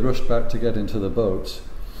so they rushed back to get into the boats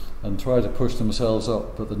and tried to push themselves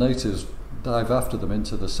up, but the natives dive after them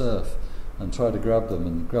into the surf and try to grab them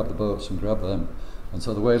and grab the boats and grab them, and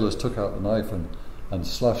so the whalers took out the knife and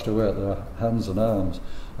slashed away at their hands and arms,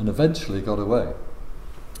 and eventually got away.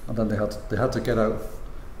 And then they had to get out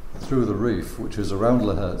through the reef, which is around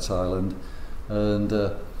Lahert's Island, and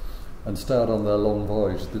start on their long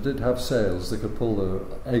voyage. They did have sails; they could pull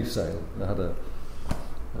a sail. They had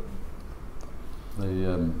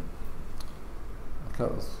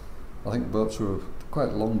I think boats were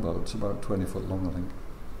quite long boats, about 20 foot long. I think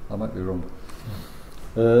I might be wrong.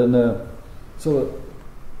 So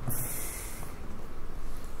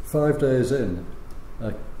 5 days in,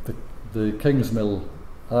 the Kingsmill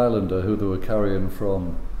Islander, who they were carrying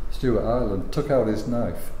from Stewart Island, took out his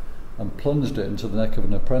knife and plunged it into the neck of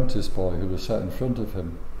an apprentice boy who was sat in front of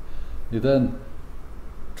him. He then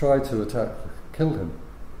tried to killed him.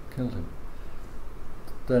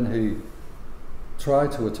 Then he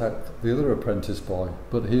tried to attack the other apprentice boy,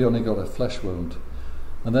 but he only got a flesh wound.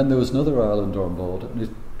 And then there was another Islander on board, and he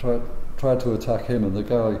tried to attack him, and the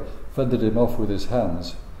guy fended him off with his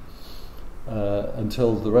hands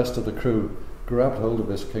until the rest of the crew grabbed hold of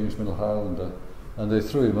this Kingsmill Islander, and they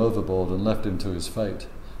threw him overboard and left him to his fate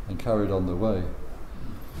and carried on their way.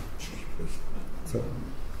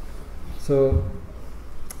 So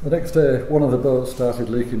the next day, one of the boats started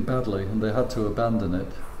leaking badly, and they had to abandon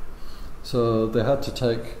it. So they had to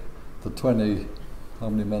take the 20, how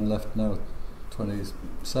many men left now?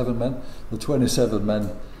 27 men? The 27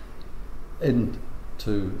 men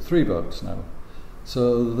into 3 boats now.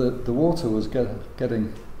 So the water was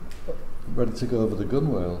getting ready to go over the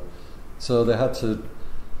gunwale. So they had to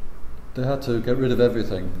get rid of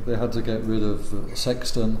everything. They had to get rid of the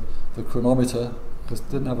sextant, the chronometer, because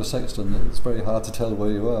they didn't have a sextant. It's very hard to tell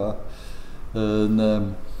where you are. And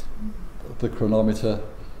the chronometer.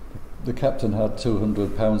 The captain had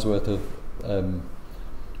 £200 worth of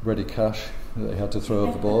ready cash that he had to throw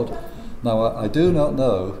overboard. Now I do not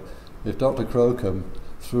know if Dr. Crocome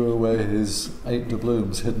threw away his 8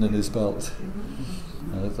 doubloons hidden in his belt.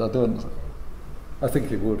 I think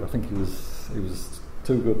he would. I think he was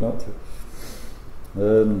too good not to.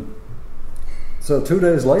 So 2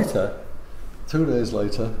 days later,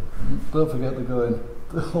 don't forget to go in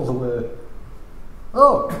all the way.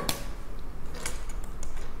 Oh,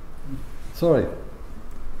 sorry.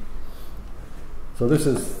 So this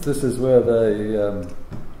is where they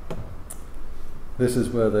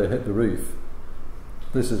hit the reef.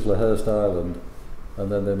 This is Lahert's Island,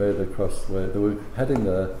 and then they made it across the way. They were heading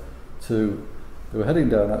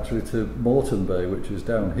down actually to Moreton Bay, which is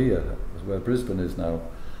down here, where Brisbane is now.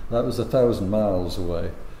 That was 1,000 miles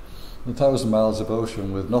away. 1,000 miles of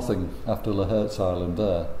ocean with nothing after Lahert's Island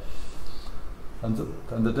there. And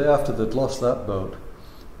the day after they'd lost that boat,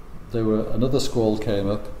 another squall came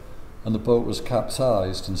up, and the boat was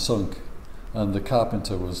capsized and sunk. and the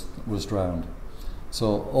carpenter was drowned.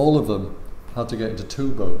 So all of them had to get into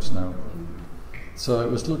 2 boats now. So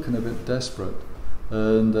it was looking a bit desperate,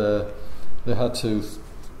 and they had to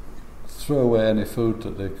throw away any food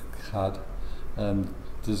that they had, and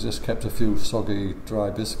they just kept a few soggy dry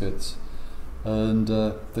biscuits, and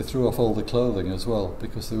they threw off all the clothing as well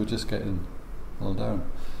because they were just getting well down.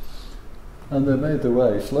 And they made their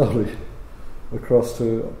way slowly across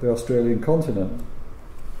to the Australian continent.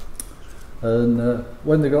 And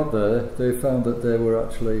when they got there, they found that they were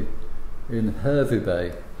actually in Hervey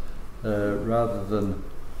Bay rather than,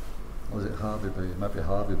 was it Harvey Bay? It might be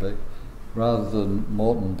Harvey Bay, rather than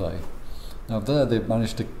Moreton Bay. Now there they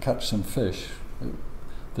managed to catch some fish.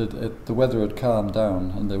 The weather had calmed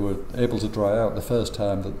down and they were able to dry out the first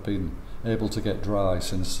time they'd been able to get dry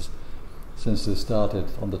since they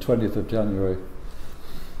started on the 20th of January.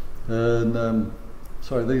 And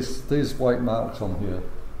sorry, these white marks on here,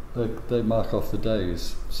 they mark off the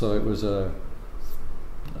days. So it was a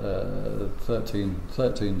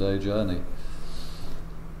 13-day journey.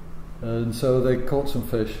 And so they caught some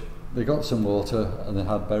fish, they got some water, and they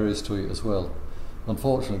had berries to eat as well.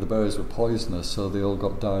 Unfortunately, the berries were poisonous, so they all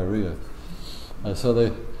got diarrhea. So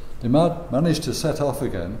they managed to set off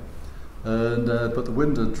again, and but the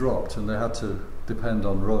wind had dropped, and they had to depend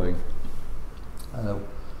on rowing.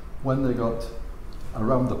 When they got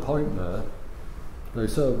around the point there, they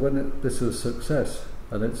saw this was success,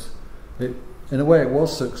 and in a way it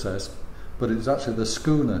was success, but it's actually the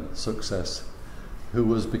schooner Success who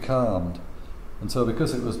was becalmed, and so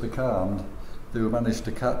because it was becalmed, they managed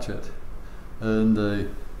to catch it, and the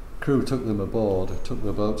crew took them aboard, took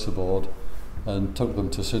the boats aboard, and took them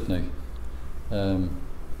to Sydney.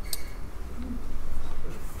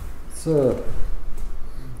 So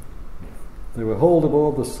they were hauled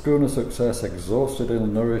aboard the schooner Success, exhausted,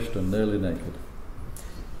 ill-nourished, and nearly naked.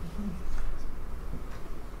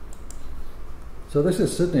 So this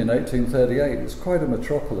is Sydney in 1838. It's quite a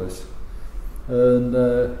metropolis, and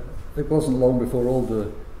it wasn't long before all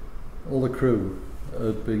the crew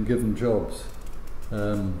had been given jobs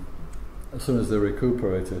as soon as they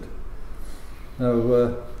recuperated.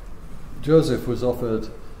 Now Joseph was offered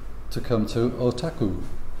to come to Otaku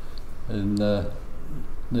in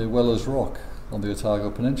near Weller's Rock on the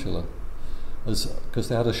Otago Peninsula, because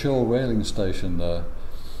they had a shore whaling station there.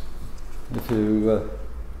 If you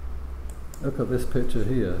look at this picture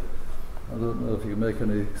here, I don't know if you can make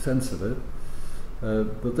any sense of it,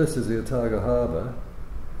 but this is the Otago Harbour,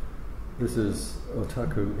 this is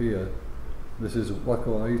Otaku here, this is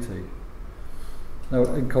Wakoaiti. Now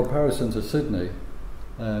in comparison to Sydney,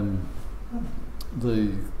 the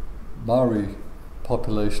Maori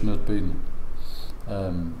population had been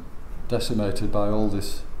decimated by all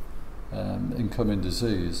this incoming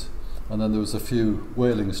disease, and then there was a few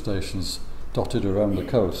whaling stations dotted around the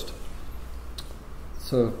coast.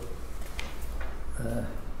 So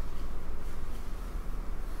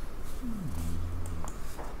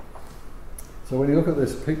so when you look at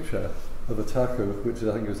this picture of Otaku, which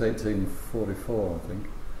I think was 1844, I think,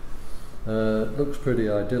 it looks pretty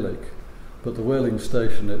idyllic, but the whaling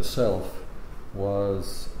station itself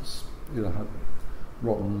was, had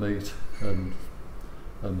rotten meat and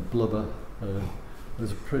blubber. It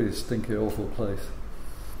was a pretty stinky, awful place.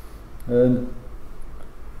 And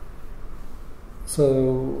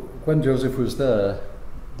so when Joseph was there,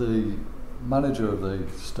 the manager of the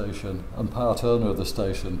station and part owner of the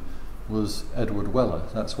station was Edward Weller.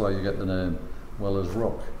 That's why you get the name Weller's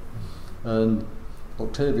Rock. And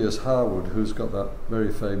Octavius Harwood, who's got that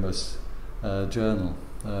very famous journal,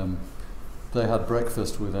 they had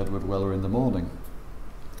breakfast with Edward Weller in the morning.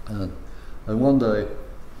 And one day,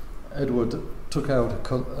 Edward took out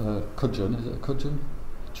a cudgeon. Is it a cudgeon?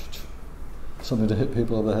 Something to hit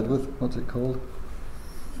people over the head with. What's it called?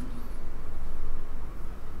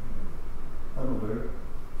 That'll do.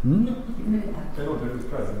 That'll do, it's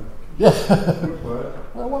present. Yeah. Good word.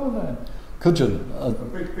 I want to know. Cudgeon. A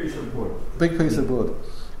big piece of wood. Big piece of wood.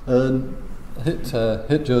 And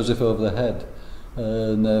hit Joseph over the head.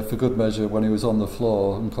 And for good measure, when he was on the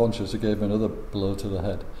floor unconscious, he gave him another blow to the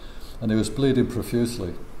head. And he was bleeding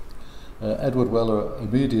profusely. Edward Weller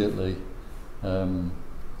immediately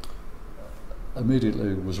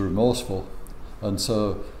was remorseful, and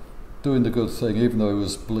so, doing the good thing, even though he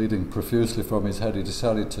was bleeding profusely from his head, he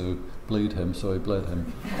decided to bleed him, so he bled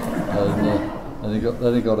him. And he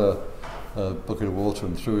got a bucket of water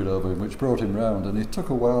and threw it over him, which brought him round, and it took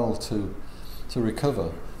a while to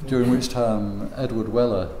recover, during which time Edward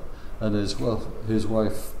Weller and his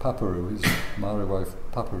wife Paparu, his Maori wife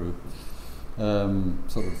Paparu,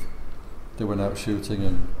 they went out shooting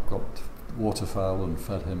and got waterfowl and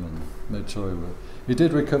fed him and made sure he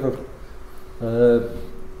did recover, but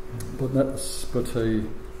he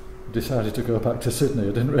decided to go back to Sydney.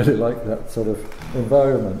 He didn't really like that sort of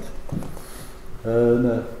environment.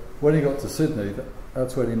 And when he got to Sydney,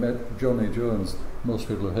 that's when he met Johnny Jones. Most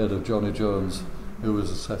people have heard of Johnny Jones, who was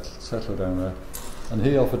a settler down there, and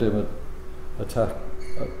he offered him a job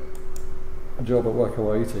at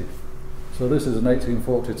Wakawaiti. So this is an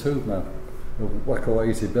 1842 map of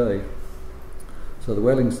Wakawaiti Bay. So the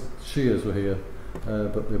whaling shears were here,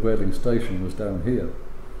 but the whaling station was down here.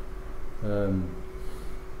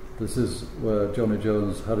 This is where Johnny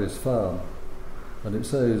Jones had his farm, and it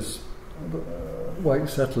says white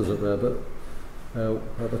settlers up there, but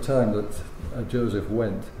at the time that Joseph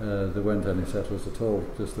went, there weren't any settlers at all,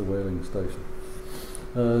 just the whaling station.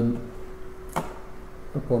 And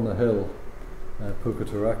up on the hill,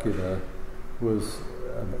 Puketeraki there, was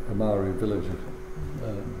a Maori village.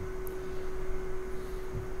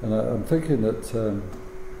 And I'm thinking that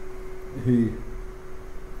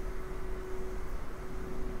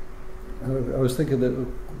I was thinking that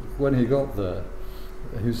when he got there,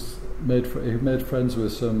 he made friends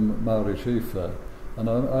with some Maori chief there, and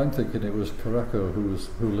I'm thinking it was Karako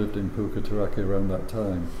who lived in Puketeraki around that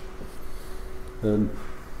time. And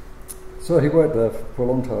so he worked there for a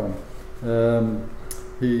long time.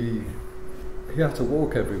 He had to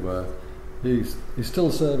walk everywhere. He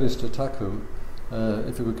still serviced to Taku.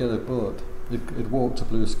 If he would get a boat, he'd walk to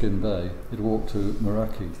Blueskin Bay, he'd walk to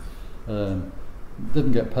Meraki.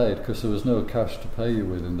 Didn't get paid because there was no cash to pay you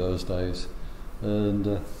with in those days. And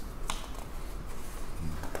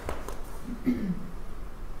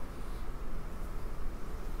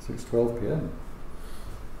 6:12 p.m.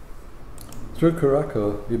 Through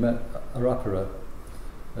Karako, he met Arapara.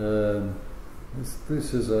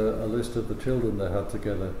 This is a list of the children they had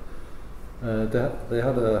together. They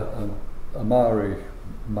had a Maori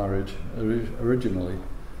marriage originally,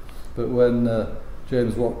 but when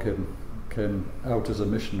James Watkin came out as a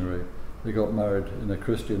missionary, they got married in a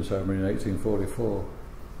Christian ceremony in 1844.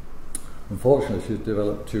 Unfortunately, she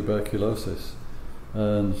developed tuberculosis,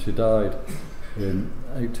 and she died in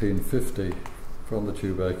 1850 from the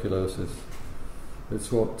tuberculosis.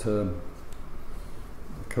 It's what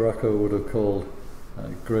Karako would have called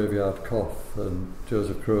graveyard cough, and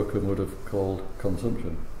Joseph Crocome would have called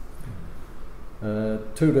consumption. 2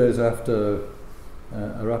 days after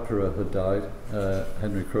Arapara had died,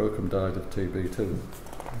 Henry Crocome died of TB too.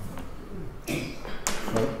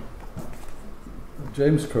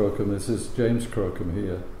 James Crocome, this is James Crocome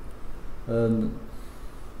here, and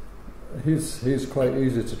he's quite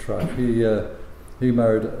easy to track. He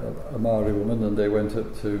married a Maori woman, and they went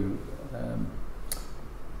up to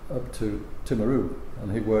Timaru,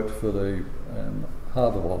 and he worked for the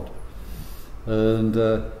harbour ward, and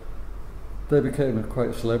they became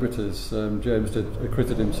quite celebrities. James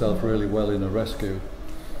acquitted himself really well in a rescue,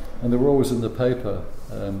 and they were always in the paper,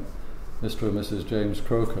 Mr. and Mrs. James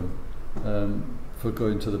Crocome, for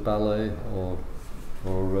going to the ballet or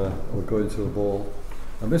going to a ball.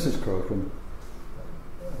 And Mrs. Crocome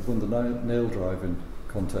won the nail driving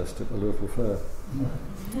contest at the local fair.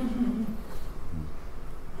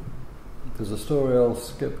 There's a story I'll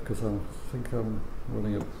skip because I think I'm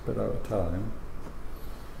running a bit out of time.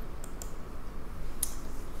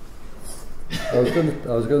 I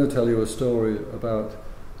was going to tell you a story about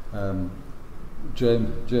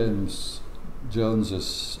James Jones,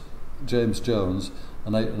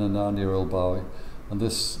 an 8 and a 9-year-old boy, and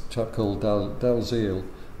this chap called Dalziel,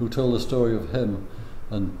 who told the story of him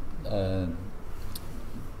and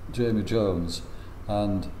Jamie Jones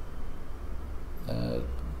and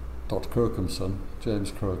Dr. Crocome's son,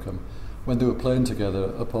 James Crocome, when they were playing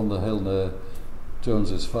together up on the hill near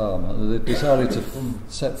Jones's farm, and they decided to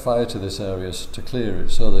set fire to this area to clear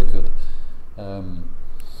it so they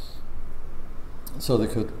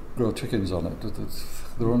could grow chickens on it.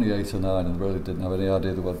 They were only 8 or 9 and really didn't have any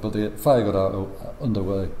idea but the fire got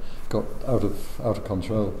got out of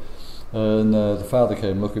control, and the father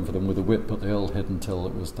came looking for them with a whip, but they all hid until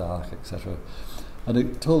it was dark, etc. And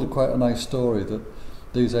it told quite a nice story that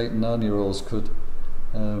these 8 and 9-year-olds could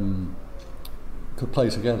play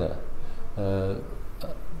together,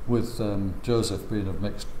 with Joseph being of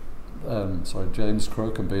mixed, James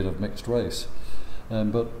Crocome being of mixed race.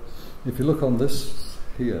 But if you look on this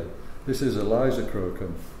here, this is Eliza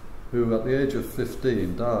Crocome, who at the age of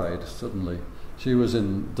 15 died suddenly. She was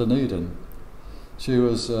in Dunedin. She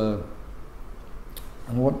was, and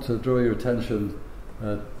I want to draw your attention,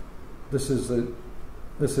 this is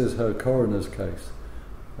her coroner's case,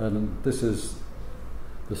 and this is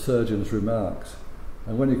the surgeon's remarks.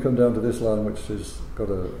 And when you come down to this line, which has got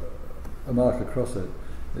a a mark across it.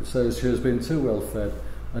 It says, "She has been too well fed,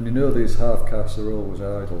 and you know these half-castes are always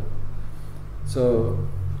idle." So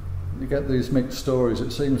you get these mixed stories.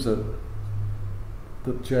 It seems that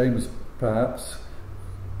James perhaps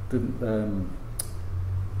didn't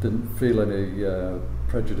feel any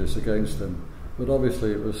prejudice against him, but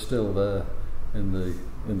obviously it was still there in the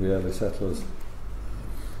early settlers.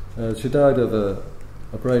 She died of a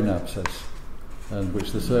brain abscess, and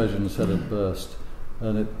which the surgeon said had burst,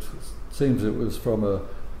 and it seems it was from a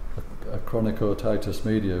chronic otitis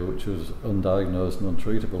media, which was undiagnosed and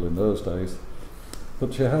untreatable in those days.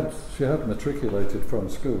 But she had matriculated from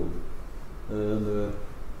school, and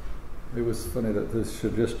it was funny that this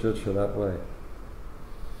should just judge her that way.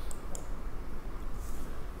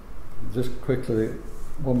 Just quickly,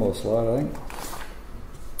 one more slide, I think.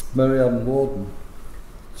 Mary Ann Warden.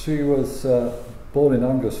 She was born in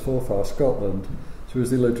Angus, Forfar, Scotland. She was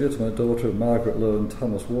the illegitimate daughter of Margaret Lowe and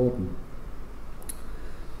Thomas Warden.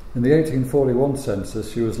 In the 1841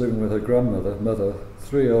 census, she was living with her grandmother, mother,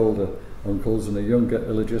 3 older uncles, and a younger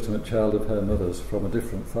illegitimate child of her mother's from a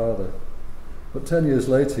different father. But 10 years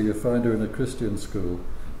later, you find her in a Christian school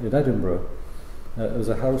in Edinburgh as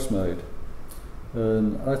a housemaid.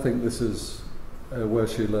 And I think this is where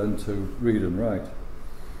she learned to read and write.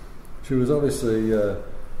 She was obviously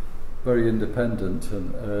very independent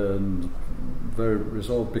and very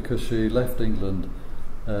resolved, because she left England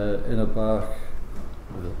in a bark,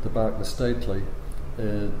 the bark the Stately,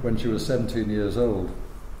 when she was 17 years old.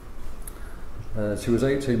 She was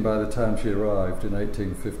 18 by the time she arrived in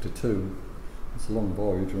 1852. It's a long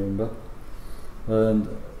voyage, remember? And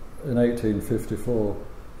in 1854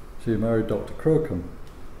 she married Dr. Crocome.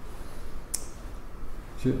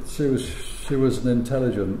 She was an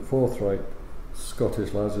intelligent, forthright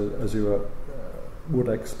Scottish lad, as you would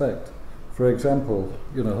expect. For example,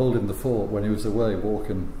 holding the fort when he was away,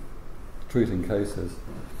 walking, treating cases.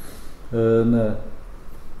 And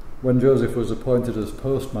when Joseph was appointed as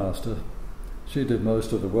postmaster, she did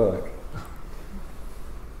most of the work.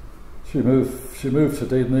 She moved to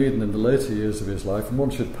Dunedin in the later years of his life, and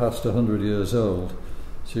once she'd passed 100 years old,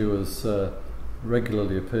 she was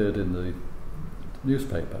regularly appeared in the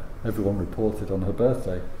newspaper. Everyone reported on her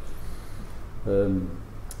birthday.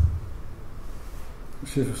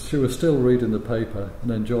 She was still reading the paper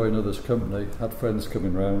and enjoying others' company, had friends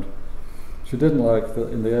coming round. She didn't like that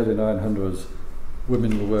in the early 900s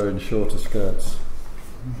women were wearing shorter skirts.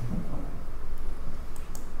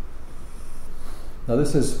 Now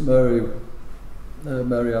this is Mary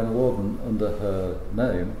Ann Warden under her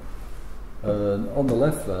name, and on the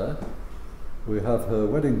left there we have her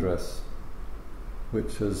wedding dress,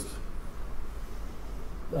 which is,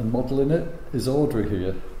 and modelling it is Audrey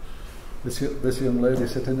here. This young lady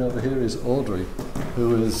sitting over here is Audrey,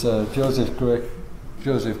 who is Joseph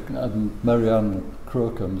and Mary Ann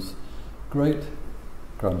Crocome's great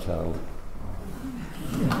grandchild.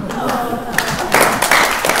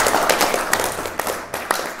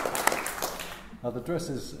 Now the dress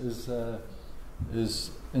is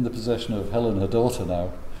in the possession of Helen, her daughter,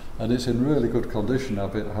 now, and it's in really good condition.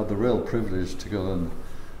 I've had the real privilege to go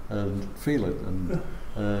and feel it, and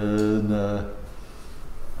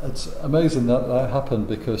it's amazing that happened,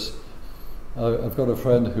 because I've got a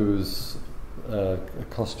friend who's a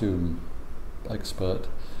costume expert,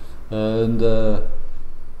 and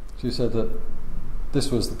she said that this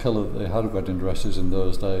was the colour that they had wedding dresses in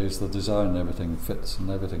those days. The design and everything fits, and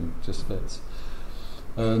everything just fits.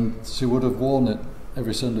 And she would have worn it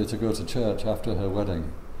every Sunday to go to church after her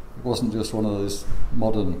wedding. It wasn't just one of those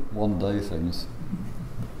modern one-day things.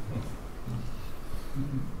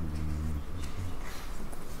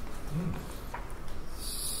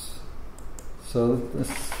 So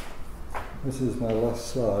this is my last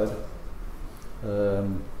slide.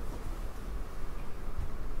 I've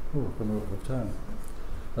gone over time.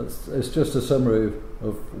 It's just a summary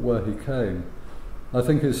of where he came. I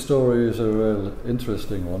think his story is a real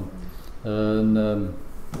interesting one, and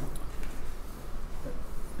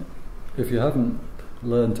if you haven't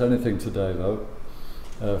learnt anything today, though,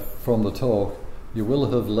 from the talk, you will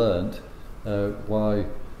have learnt why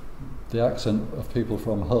the accent of people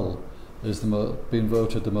from Hull is been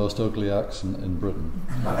voted the most ugly accent in Britain.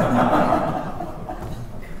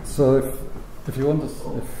 So if you want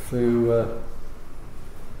to,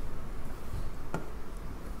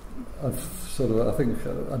 I think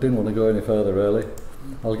I didn't want to go any further really.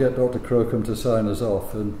 I'll get Dr. Crocome to sign us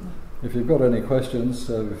off, and if you've got any questions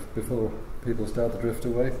before people start to drift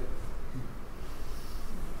away.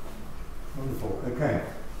 Wonderful. Okay.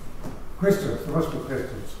 Questions? There must be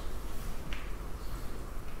questions.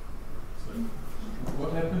 So,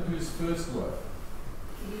 what happened to his first wife?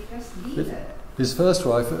 Did he just leave it? His first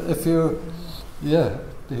wife, she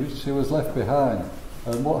was left behind.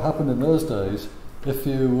 And what happened in those days, if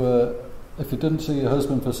you didn't see your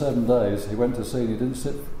husband for 7 days, he went to sea and you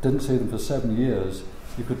didn't see them for 7 years,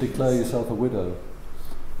 you could declare yourself a widow.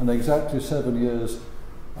 And exactly 7 years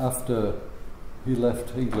after he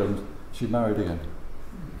left England, she married again.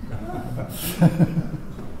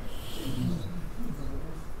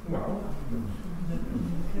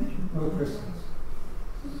 No questions.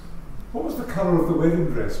 What was the colour of the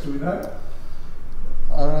wedding dress? Do we know?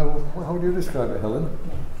 How would you describe it, Helen?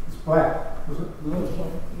 It's black, was it? No. We had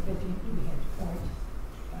white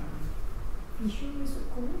issue, is it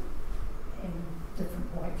called? And different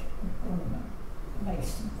white ornament,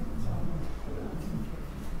 lace and things on it.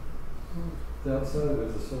 The outside of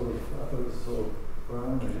it is sort of, I thought it was sort of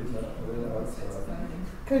brownish, isn't it? The outside.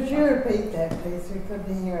 Could you repeat that, please? We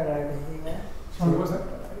couldn't hear it over here. Sorry, what was that?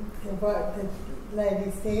 What the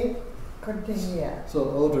lady said, couldn't hear. So,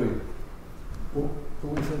 Audrey,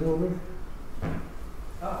 what was it, Audrey?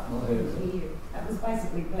 Oh, Not here. it was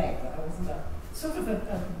basically black, but it wasn't a sort of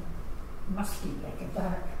a musky black, a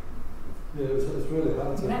dark. Yeah, it's really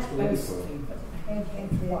hard to Black explain. basically, but it had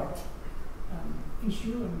white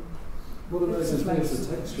issue and. What amazes me is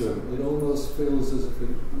the texture. It almost feels as if it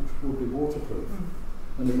would be waterproof.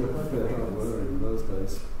 And it would have been hard wearing in those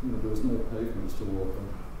days. You know, there was no pavements to walk on.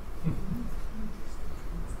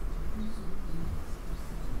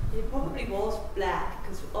 It probably was black,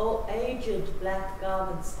 because all aged black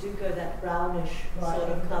garments do go that brownish sort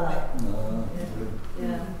of colour. No,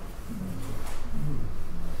 Yeah.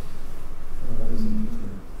 Oh, that is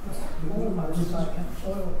interesting. Almost like an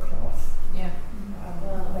oilcloth. Yeah.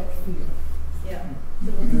 That feel. Yeah.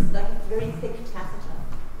 So it's like a very thick taffeta.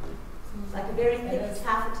 Like a very thick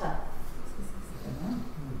taffeta.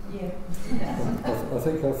 Yeah. I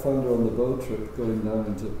think I found her on the boat trip going down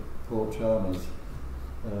into Port Chalmers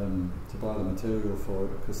to buy the material for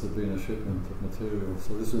it, because there'd been a shipment of material.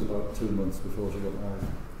 So this was about 2 months before she got married,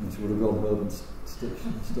 and she would have gone home and stitched.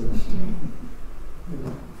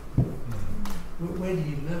 Where did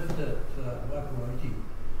he live at Wakawaiti?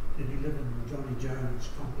 Did he live in the Johnny Jones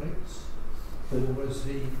complex? Or was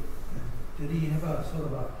he, did he have a sort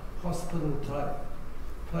of a hospital type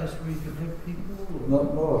place where you could have people? Or?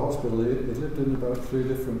 Not a hospital, he lived in about 3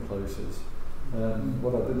 different places.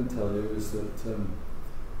 What I didn't tell you is that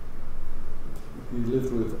he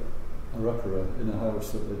lived with a ruckera in a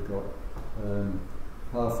house that they'd got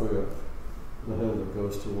halfway up the hill that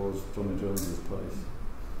goes towards Johnny Jones's place.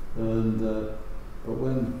 And but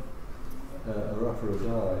when a ruckera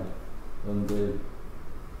died, and the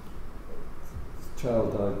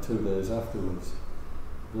child died 2 days afterwards,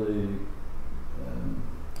 the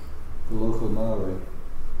local Maori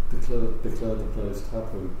declared the place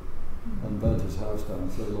taboo and burnt his house down,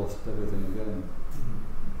 so he lost everything again.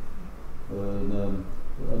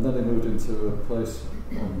 And then he moved into a place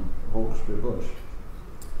on Hawkesbury Bush.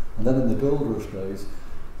 And then in the gold rush days,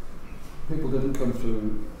 people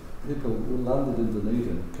landed in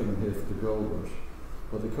Dunedin coming here for the gold rush,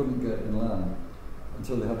 but they couldn't get inland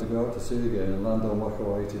until they had to go out to sea again and land on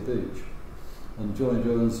Wakawaiti Beach. And Johnny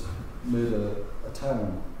Jones made a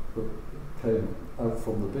town that came out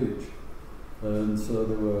from the beach, and so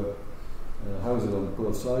there were houses on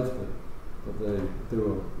both sides of it, but they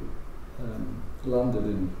were landed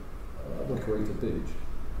in Wakawaiti Beach,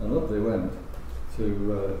 and up they went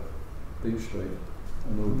to Beach Street,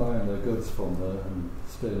 and they were buying their goods from there and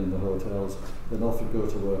staying in the hotels, then off to go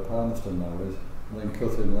to where Palmerston now is, and then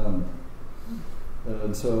cut inland.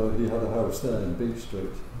 And so he had a house there in Beach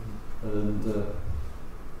Street, and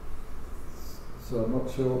so I'm not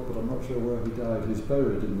sure where he died. He's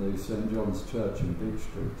buried in the St John's Church in Beach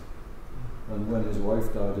Street, and when his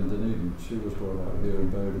wife died in Dunedin, she was brought out here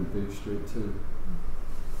and buried in Beach Street too.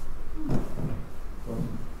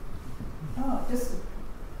 Just a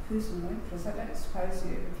personal interest. I don't suppose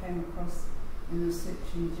you ever came across in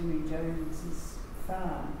researching Jimmy Jones's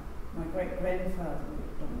farm. My great-grandfather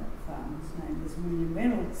worked on that farm. His name was William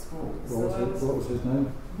Reynolds Hall. What was his name?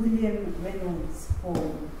 William Reynolds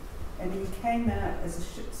Hall. And he came out as a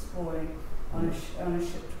ship's boy on a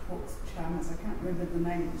ship to Port Chalmers. I can't remember the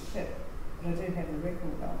name of the ship, but I do have a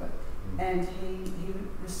record of it. And he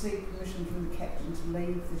received permission from the captain to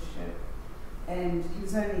leave the ship. And he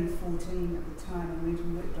was only 14 at the time and went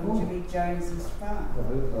and worked on Jimmy Jones's farm.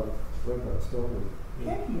 I've read that story.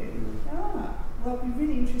 Have you? Well, it'd be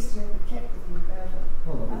really interesting to have a chat with you about it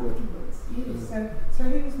afterwards. Yes. So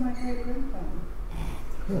he was my great-grandfather.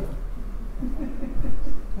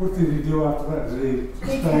 What did he do after that? Did he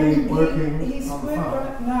stay working on the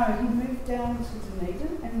farm? No, he moved down to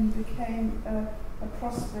Dunedin and he became a a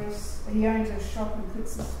prosperous, he owned a shop in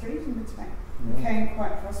Pitzer Street in between, Yeah. became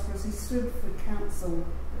quite prosperous. He stood for council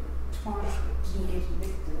twice but didn't get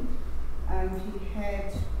elected. He had,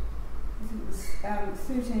 I think it was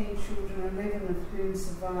 13 children, 11 of whom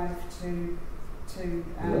survived to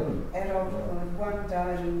adulthood. One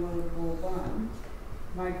died in World War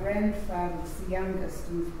I. My grandfather was the youngest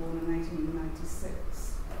and was born in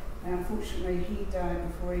 1896. And unfortunately, he died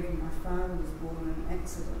before even my father was born in an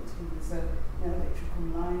accident. He was an electrical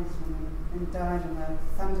linesman and died in a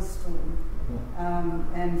thunderstorm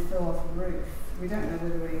and fell off a roof. We don't know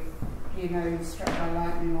whether he was struck by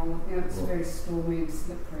lightning or, it's very stormy and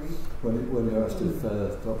slippery. When you asked if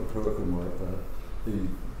Dr. Crocome worked there, he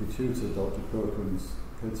tutored Dr. Crocome's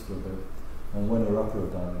kids for a bit, and when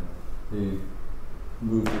Arapro died, he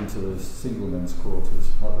moved into the single men's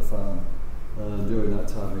quarters at the farm. And during that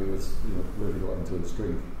time, he was, really got into his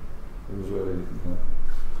drink. He was really,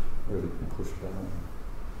 really pushed down,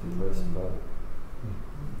 depressed about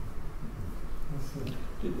it.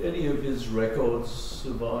 Did any of his records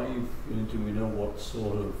survive? Do we know what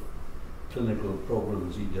sort of clinical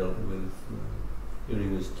problems he dealt with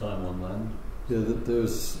during his time on land? Yeah,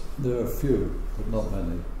 there are a few, but not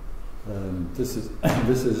many. This is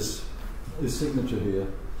his signature here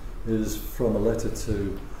is from a letter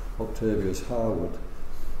to Octavius Harwood,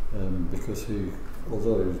 because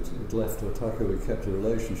although he'd left Otago, he kept a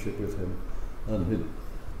relationship with him, and he'd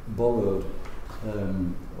borrowed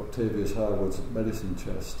Octavius Harwood's medicine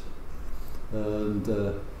chest, and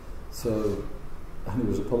he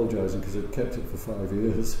was apologising because he'd kept it for 5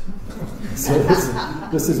 years. So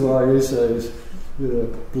this is why he says,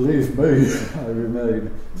 believe me, I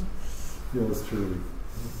remain yours truly.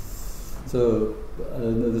 So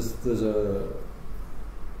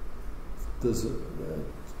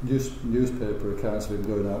there's newspaper accounts of him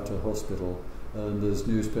going out to hospital, and there's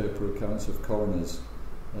newspaper accounts of coroner's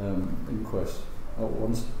inquest. At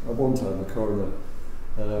one time, the coroner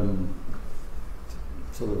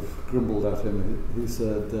sort of grumbled at him. He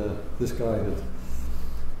said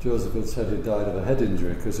Joseph had said he died of a head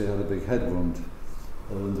injury because he had a big head wound,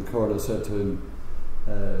 and the coroner said to him,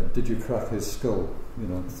 did you crack his skull?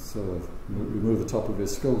 So remove the top of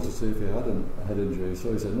his skull to see if he had a head injury.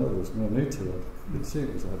 So he said, no, there was no need to. You could see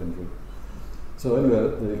it was a head injury. So anyway,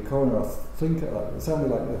 the coroner, I think, it sounded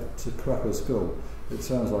like to crack a skull. It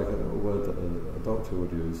sounds like a word that a doctor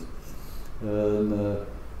would use. And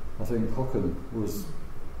I think Hocken was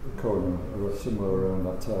the coroner somewhere around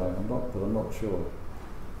that time. I'm not sure.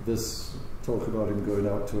 This talk about him going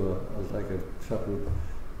out to a chap who'd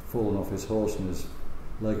fallen off his horse and his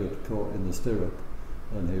leg had caught in the stirrup,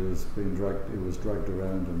 and he was dragged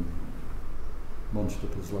around and munched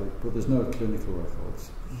up his leg. But there's no clinical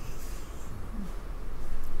records.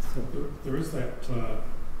 There is that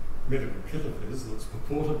medical kit of his that's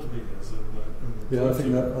purported to be his. Yeah, I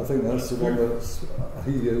think that's the one that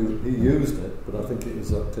he used it, but I think it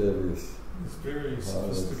was Octavius. It's very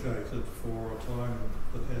sophisticated for a time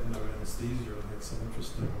that had no anaesthesia and had some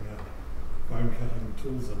interesting bone cutting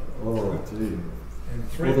tools in it. Oh, gee. And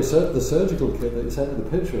well, the surgical kit that you sent in the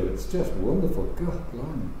picture, it's just wonderful. God,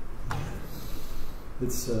 blimey.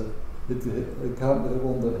 It can't be the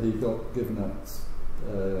one that he got given at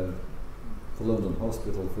the London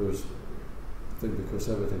hospital for his thing, because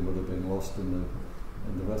everything would have been lost in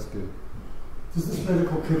the rescue. Does this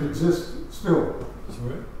medical kit exist still?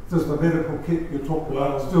 Sorry? Does the medical kit you're talking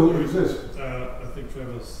about still exist? I think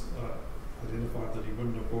Trevor's identified that he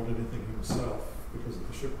wouldn't have brought anything himself because of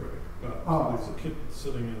the shipwreck, but there's a kit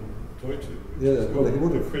sitting in Toitu which is he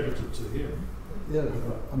would have credited to him. Yeah,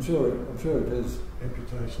 I'm sure it is.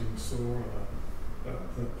 Amputation saw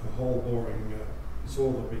and a hole boring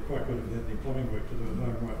saw that would be quite good if he had any plumbing work to do at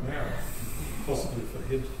home right now, possibly for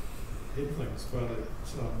head things, but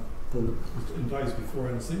it's in days before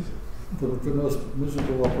anaesthesia. The most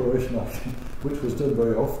miserable operation, which was done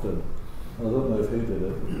very often, I don't know if he did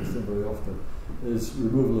it, but it was done very often, is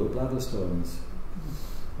removal of bladder stones.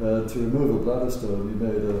 To remove a bladder stone, you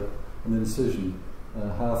made an incision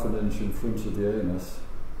 1/2 inch in front of the anus,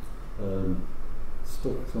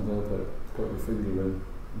 stuck something up it, got your finger in,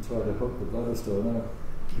 and tried to hook the bladder stone out.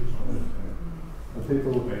 And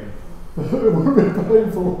people, it would be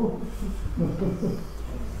painful.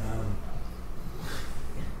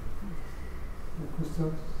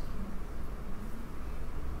 Questions?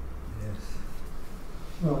 Yes.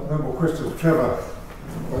 No more questions. Trevor.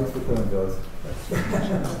 Thanks for coming, guys.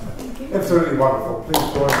 Absolutely wonderful. Please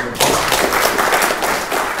join me.